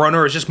PS4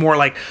 owner. It's just more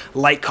like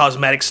light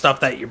cosmetic stuff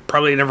that you're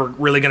probably never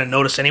really going to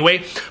notice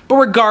anyway. But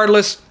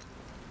regardless,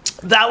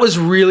 that was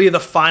really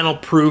the final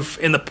proof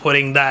in the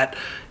pudding that,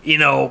 you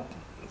know,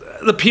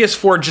 the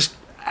PS4 just,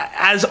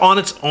 as on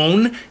its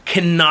own,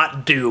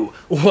 cannot do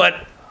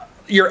what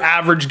your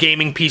average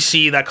gaming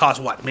PC that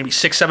costs what, maybe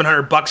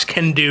 $600-700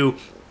 can do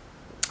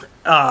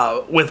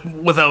with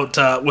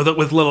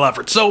little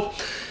effort. So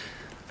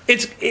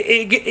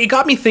it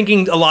got me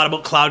thinking a lot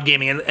about cloud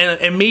gaming, and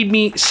it made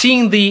me,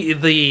 seeing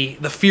the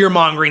fear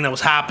mongering that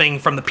was happening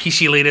from the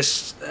PC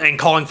elitists and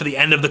calling for the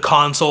end of the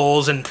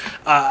consoles and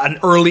an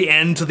early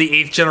end to the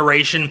 8th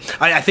generation.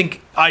 I think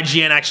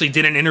IGN actually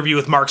did an interview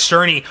with Mark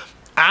Cerny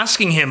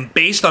asking him,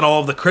 based on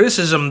all of the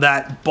criticism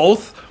that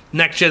both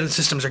next-gen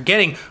systems are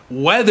getting,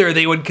 whether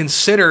they would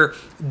consider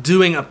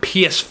doing a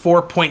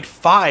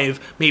PS4.5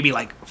 maybe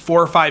like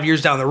 4 or 5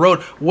 years down the road,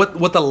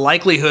 what the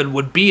likelihood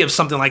would be of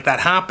something like that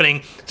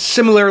happening,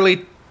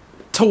 similarly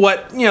to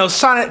what, you know,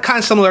 kind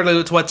of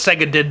similarly to what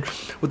Sega did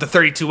with the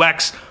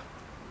 32X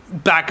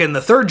back in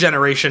the fourth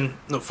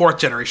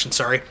generation,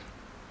 sorry.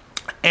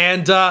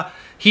 And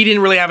he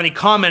didn't really have any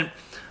comment.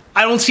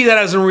 I don't see that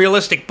as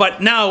unrealistic,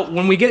 but now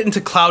when we get into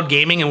cloud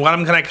gaming, and what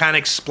I'm going to kind of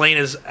explain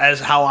is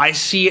as how I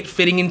see it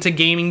fitting into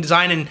gaming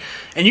design,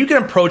 and you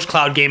can approach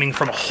cloud gaming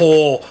from a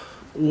whole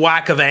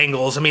whack of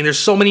angles. I mean, there's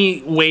so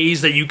many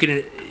ways that you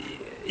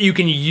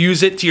can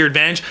use it to your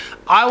advantage.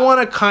 I want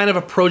to kind of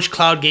approach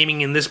cloud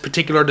gaming in this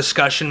particular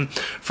discussion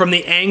from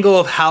the angle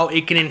of how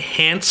it can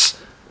enhance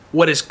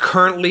what is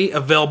currently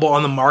available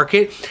on the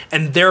market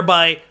and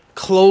thereby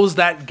close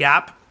that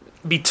gap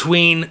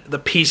between the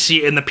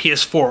PC and the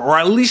PS4, or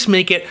at least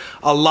make it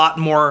a lot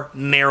more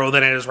narrow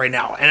than it is right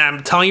now. And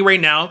I'm telling you right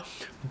now,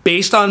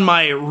 based on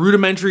my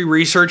rudimentary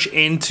research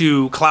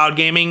into cloud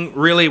gaming,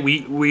 really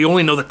we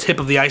only know the tip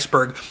of the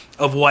iceberg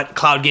of what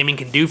cloud gaming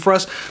can do for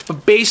us,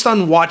 but based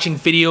on watching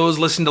videos,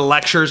 listening to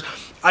lectures,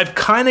 I've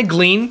kind of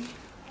gleaned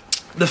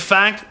the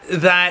fact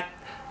that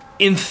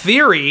in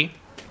theory,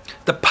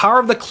 the power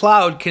of the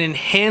cloud can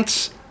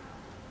enhance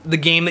the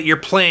game that you're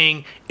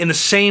playing in the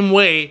same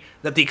way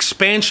that the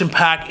expansion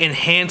pack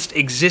enhanced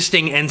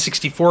existing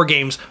N64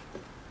 games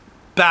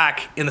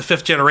back in the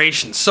 5th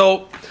generation.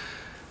 So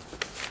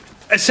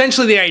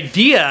essentially the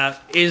idea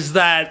is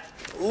that,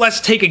 let's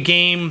take a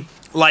game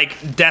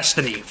like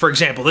Destiny, for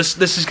example.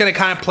 This is going to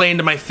kind of play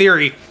into my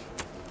theory.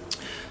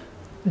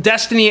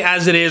 Destiny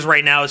as it is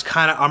right now is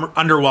kind of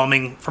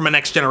underwhelming from a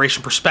next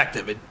generation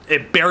perspective.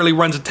 It barely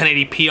runs at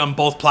 1080p on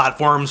both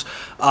platforms.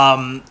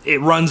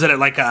 It runs at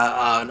like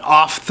an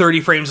off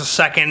 30 frames a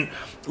second,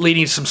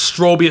 leading to some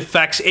strobe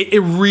effects. It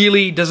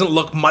really doesn't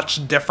look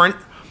much different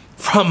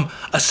from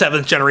a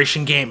 7th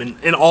generation game. And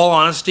in all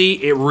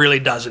honesty, it really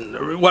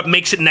doesn't. What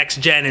makes it next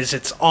gen is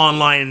its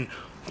online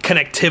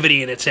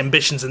connectivity and its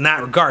ambitions in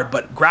that regard.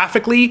 But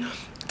graphically,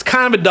 it's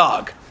kind of a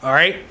dog, all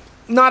right?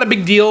 Not a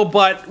big deal,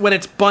 but when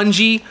it's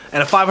Bungie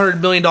and a $500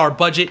 million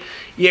budget,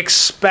 you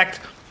expect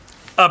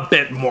a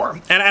bit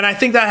more. And I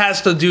think that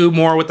has to do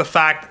more with the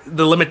fact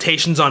the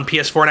limitations on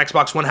PS4 and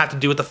Xbox One have to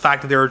do with the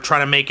fact that they were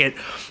trying to make it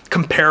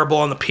comparable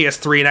on the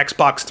PS3 and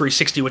Xbox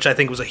 360, which I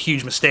think was a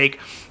huge mistake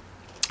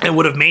and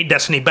would have made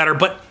Destiny better.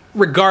 But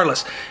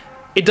regardless,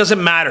 it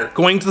doesn't matter.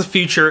 Going to the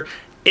future,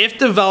 if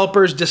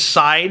developers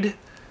decide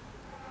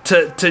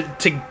to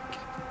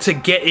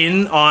get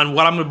in on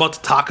what I'm about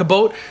to talk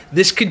about,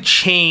 this could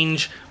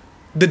change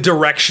the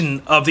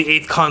direction of the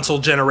 8th console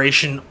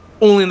generation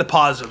only in the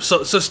positive.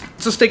 So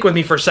stick with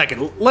me for a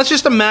second. Let's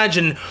just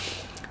imagine,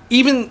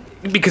 even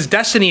because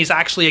Destiny is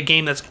actually a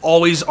game that's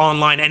always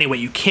online anyway.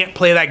 You can't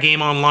play that game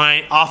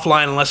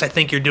offline unless I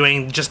think you're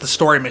doing just the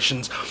story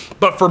missions.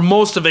 But for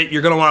most of it,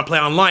 you're going to want to play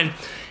online.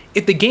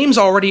 If the game's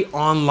already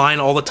online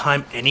all the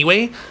time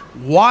anyway,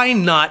 why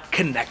not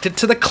connect it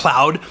to the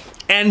cloud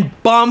and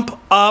bump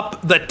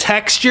up the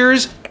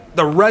textures,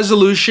 the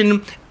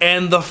resolution,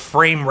 and the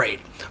frame rate,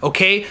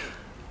 okay?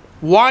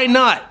 Why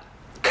not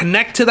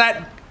connect to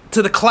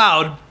the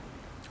cloud,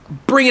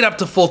 bring it up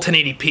to full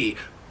 1080p,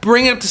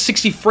 bring it up to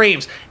 60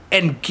 frames,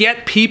 and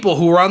get people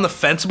who are on the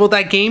fence about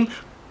that game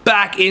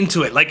back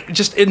into it. Like,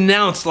 just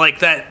announce like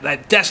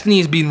that Destiny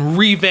is being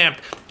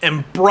revamped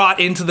and brought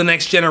into the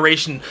next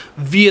generation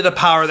via the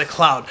power of the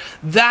cloud.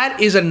 That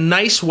is a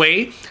nice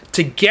way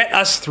to get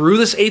us through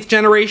this 8th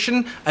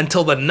generation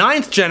until the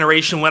 9th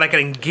generation, when I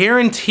can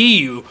guarantee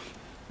you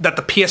that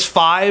the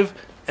PS5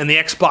 and the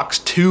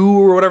Xbox 2,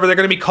 or whatever they're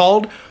going to be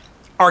called,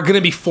 are going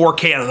to be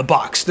 4K out of the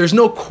box. There's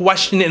no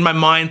question in my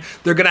mind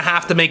they're going to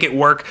have to make it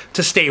work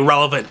to stay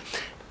relevant.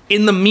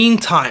 In the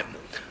meantime,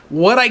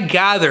 what I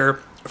gather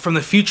from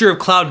the future of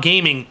cloud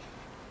gaming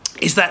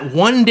is that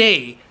one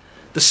day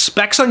the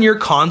specs on your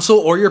console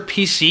or your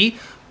PC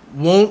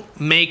won't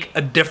make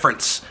a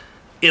difference.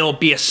 It'll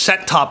be a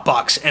set-top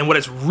box, and what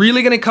it's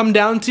really going to come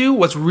down to,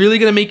 what's really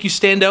going to make you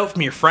stand out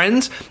from your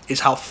friends,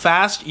 is how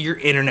fast your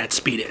internet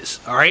speed is.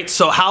 All right,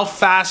 so how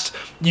fast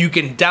you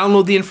can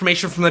download the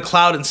information from the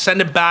cloud and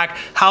send it back,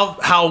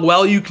 how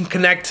well you can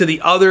connect to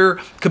the other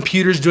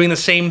computers doing the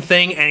same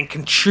thing and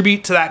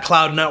contribute to that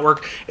cloud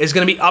network is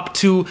going to be up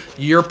to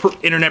your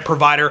internet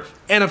provider.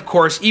 And of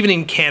course, even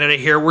in Canada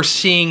here, we're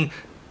seeing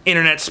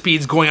internet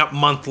speeds going up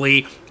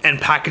monthly and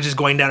packages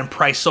going down in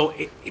price. So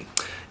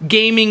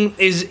gaming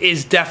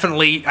is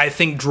definitely, I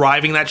think,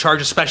 driving that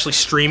charge, especially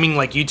streaming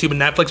like YouTube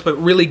and Netflix, but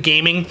really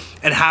gaming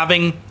and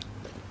having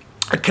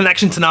a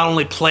connection to not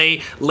only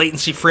play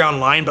latency-free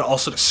online, but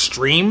also to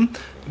stream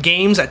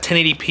games at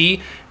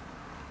 1080p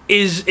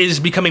is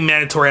becoming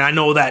mandatory. And I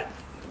know that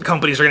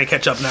companies are going to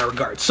catch up in that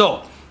regard.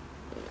 So,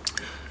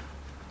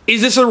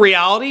 is this a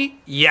reality?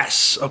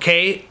 Yes,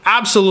 okay,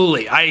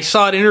 absolutely. I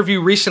saw an interview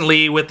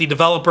recently with the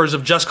developers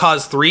of Just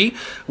Cause 3,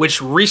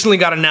 which recently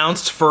got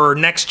announced for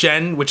next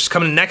gen, which is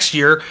coming next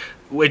year,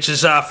 which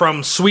is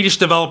from Swedish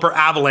developer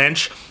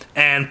Avalanche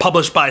and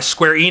published by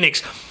Square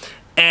Enix.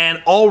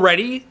 And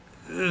already,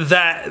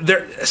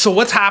 so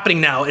what's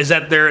happening now is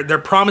that they're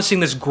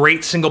promising this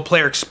great single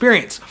player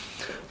experience.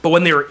 But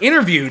when they were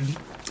interviewed,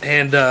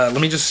 and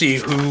let me just see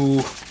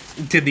who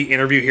did the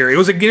interview here. It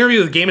was an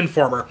interview with Game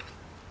Informer.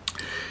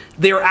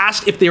 They were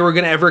asked if they were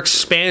going to ever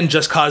expand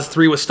Just Cause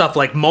 3 with stuff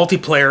like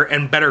multiplayer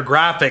and better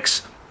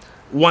graphics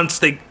once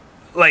the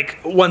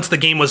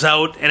game was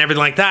out and everything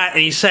like that.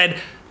 And he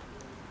said,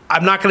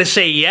 I'm not going to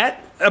say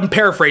yet. I'm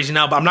paraphrasing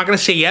now, but I'm not going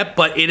to say yet,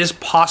 but it is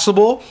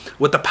possible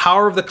with the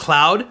power of the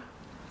cloud,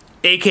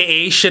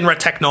 aka Shinra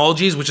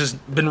Technologies, which has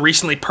been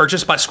recently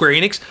purchased by Square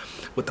Enix.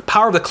 With the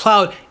power of the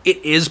cloud,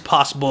 it is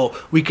possible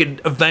we could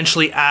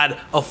eventually add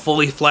a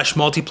fully fleshed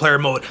multiplayer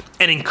mode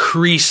and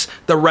increase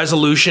the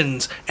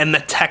resolutions and the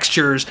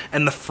textures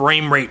and the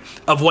frame rate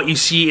of what you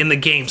see in the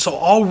game. So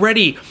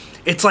already,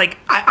 it's like,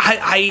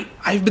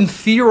 I've been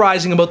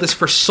theorizing about this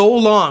for so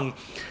long,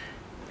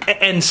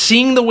 and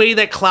seeing the way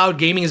that cloud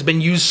gaming has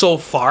been used so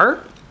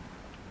far,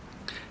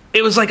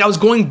 it was like I was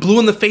going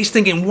blue in the face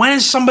thinking, when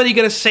is somebody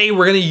going to say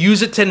we're going to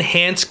use it to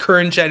enhance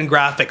current gen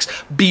graphics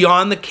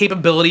beyond the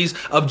capabilities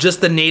of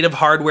just the native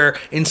hardware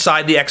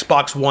inside the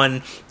Xbox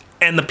One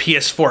and the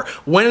PS4?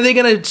 When are they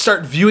going to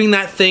start viewing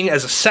that thing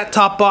as a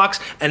set-top box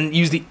and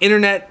use the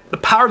internet, the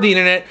power of the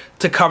internet,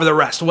 to cover the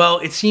rest? Well,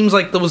 it seems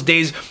like those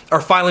days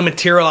are finally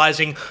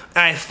materializing, and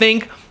I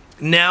think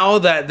now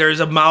that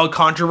there's a mild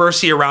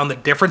controversy around the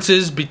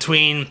differences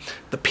between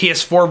the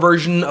PS4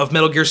 version of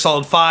Metal Gear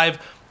Solid 5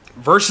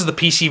 versus the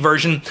PC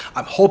version,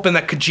 I'm hoping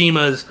that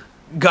Kojima's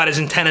got his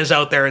antennas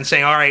out there and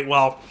saying, all right,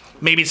 well,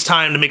 maybe it's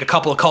time to make a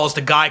couple of calls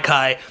to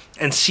Gaikai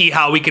and see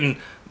how we can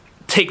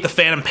take the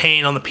Phantom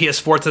Pain on the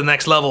PS4 to the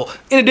next level,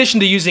 in addition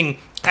to using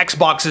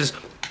Xbox's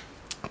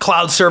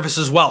cloud service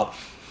as well.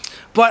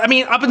 But I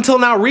mean, up until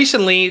now,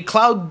 recently,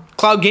 cloud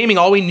gaming,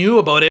 all we knew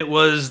about it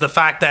was the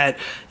fact that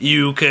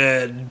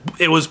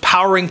it was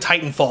powering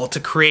Titanfall to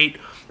create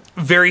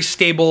very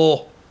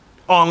stable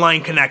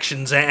online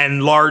connections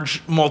and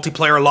large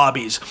multiplayer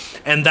lobbies,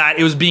 and that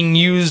it was being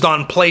used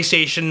on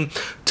PlayStation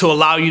to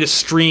allow you to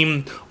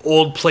stream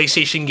old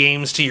PlayStation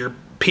games to your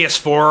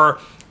PS4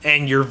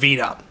 and your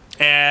Vita.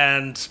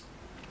 And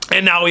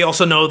now we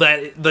also know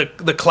that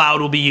the cloud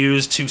will be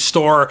used to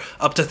store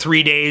up to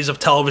 3 days of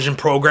television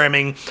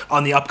programming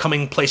on the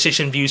upcoming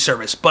PlayStation Vue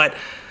service. But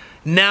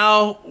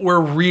now we're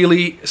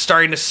really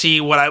starting to see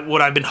what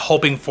I've been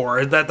hoping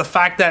for, that the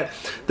fact that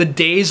the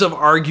days of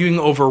arguing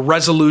over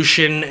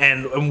resolution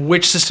and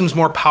which system's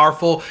more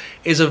powerful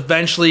is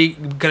eventually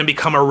going to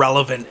become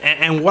irrelevant.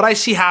 And what I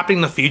see happening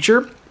in the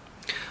future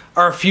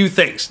are a few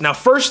things. Now,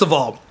 first of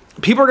all,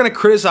 people are going to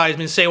criticize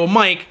me and say, well,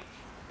 Mike,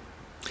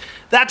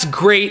 that's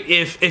great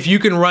if you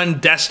can run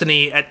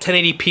Destiny at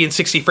 1080p and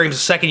 60 frames a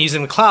second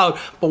using the cloud,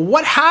 but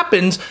what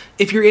happens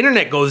if your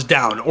internet goes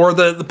down, or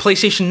the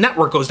PlayStation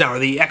Network goes down, or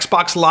the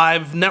Xbox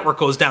Live Network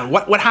goes down?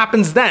 What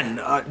happens then?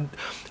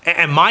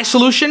 And my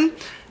solution?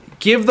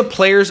 Give the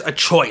players a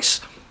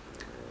choice.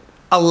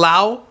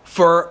 Allow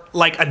for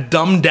like a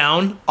dumbed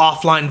down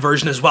offline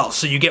version as well.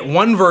 So you get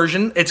one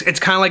version, it's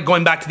kind of like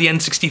going back to the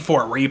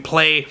N64, where you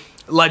play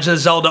Legend of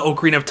Zelda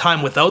Ocarina of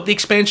Time without the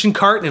expansion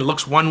cart, and it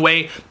looks one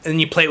way, and then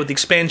you play it with the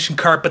expansion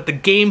cart, but the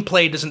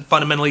gameplay doesn't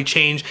fundamentally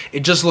change.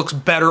 It just looks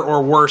better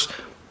or worse,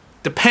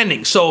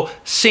 depending. So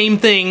same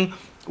thing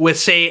with,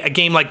 say, a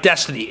game like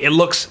Destiny. It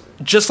looks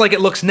just like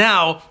it looks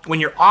now when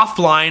you're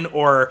offline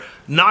or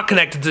not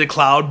connected to the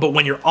cloud, but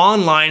when you're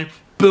online,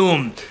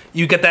 boom,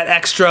 you get that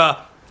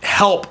extra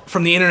help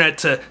from the internet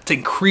to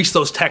increase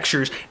those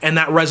textures and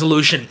that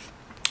resolution.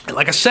 And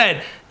like I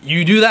said,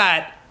 you do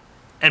that,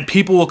 and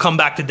people will come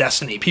back to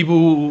Destiny. People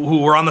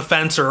who were on the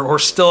fence or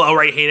still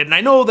outright hate it. And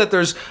I know that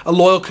there's a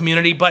loyal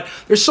community, but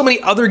there's so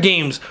many other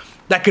games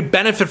that could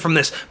benefit from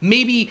this.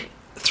 Maybe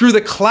through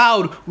the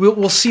cloud,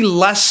 we'll see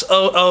less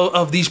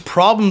of these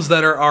problems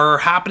that are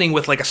happening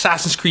with like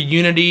Assassin's Creed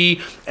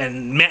Unity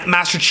and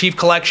Master Chief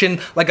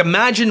Collection. Like,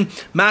 imagine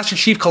Master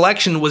Chief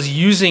Collection was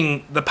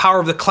using the power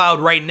of the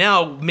cloud right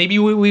now. Maybe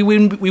we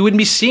wouldn't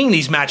be seeing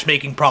these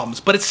matchmaking problems,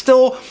 but it's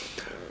still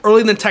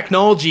early in the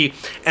technology.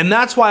 And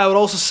that's why I would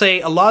also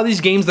say a lot of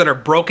these games that are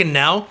broken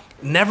now,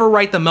 never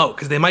write them out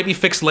because they might be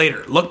fixed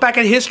later. Look back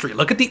at history.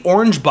 Look at the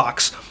Orange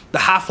Box, the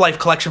Half-Life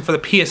collection for the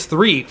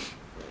PS3,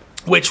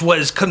 which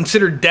was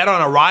considered dead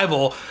on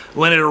arrival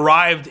when it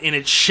arrived in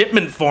its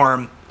shipment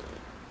form.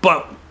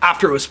 But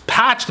after it was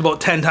patched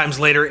about 10 times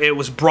later, it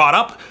was brought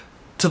up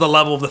to the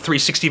level of the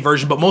 360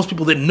 version. But most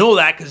people didn't know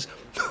that because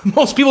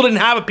most people didn't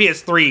have a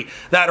PS3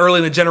 that early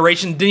in the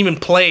generation, didn't even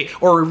play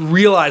or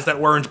realize that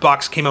Orange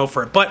Box came out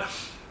for it. But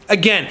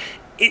again,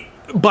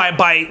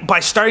 by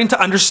starting to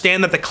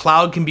understand that the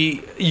cloud can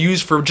be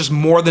used for just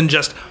more than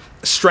just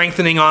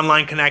strengthening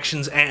online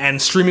connections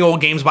and streaming old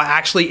games, by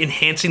actually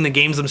enhancing the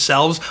games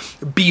themselves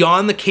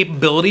beyond the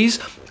capabilities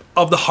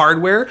of the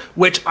hardware,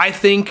 which I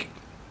think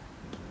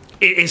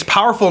is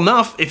powerful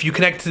enough if you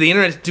connect to the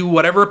internet to do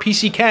whatever a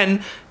PC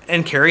can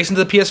and carries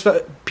into the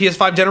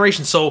PS5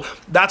 generation. So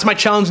that's my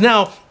challenge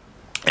now,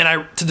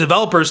 and to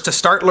developers to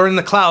start learning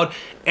the cloud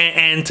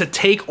and to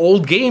take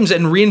old games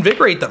and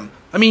reinvigorate them.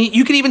 I mean,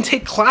 you could even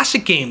take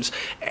classic games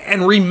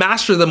and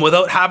remaster them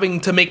without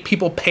having to make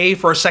people pay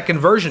for a second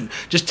version.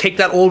 Just take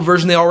that old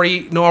version they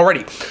already know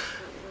already.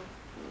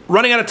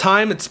 Running out of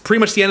time, it's pretty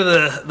much the end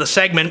of the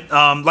segment.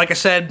 Like I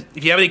said,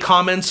 if you have any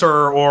comments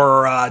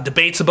or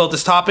debates about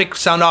this topic,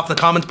 sound off in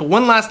the comments. But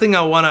one last thing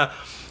I want to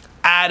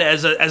add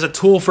as a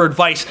tool for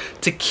advice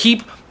to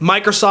keep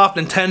Microsoft,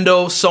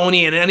 Nintendo,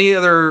 Sony, and any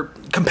other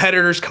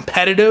competitors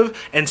competitive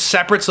and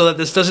separate, so that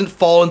this doesn't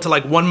fall into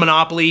like one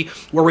monopoly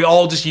where we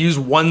all just use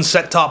one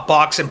set-top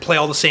box and play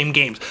all the same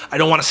games. I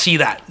don't want to see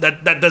that.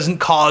 That doesn't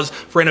cause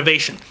for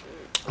innovation.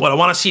 What I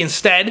want to see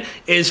instead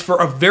is for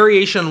a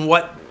variation on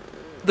what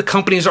the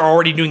companies are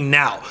already doing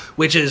now,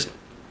 which is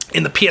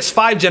in the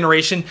PS5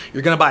 generation,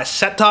 you're going to buy a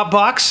set-top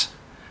box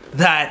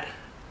that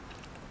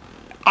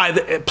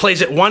either it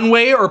plays it one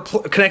way or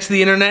connects to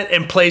the internet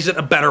and plays it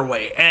a better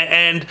way.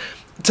 And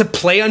to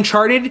play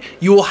Uncharted,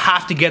 you will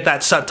have to get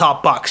that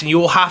set-top box and you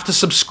will have to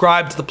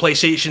subscribe to the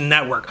PlayStation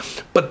Network.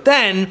 But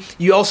then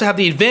you also have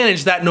the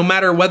advantage that no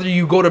matter whether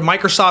you go to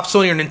Microsoft,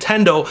 Sony, or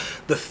Nintendo,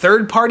 the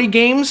third-party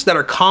games that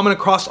are common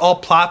across all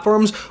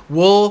platforms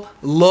will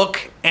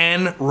look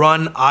and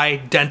run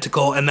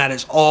identical, and that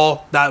is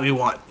all that we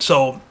want.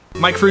 So,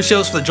 Mike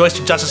Frucios for the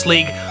Joystick Justice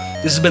League.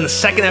 This has been the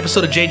second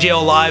episode of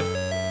JJL Live.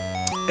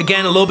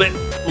 Again, a little bit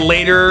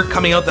later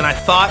coming out than I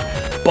thought,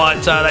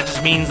 but that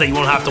just means that you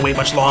won't have to wait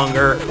much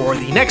longer for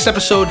the next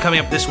episode coming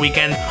up this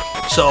weekend.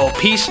 So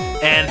peace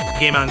and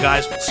game on,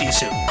 guys. We'll see you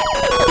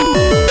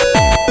soon.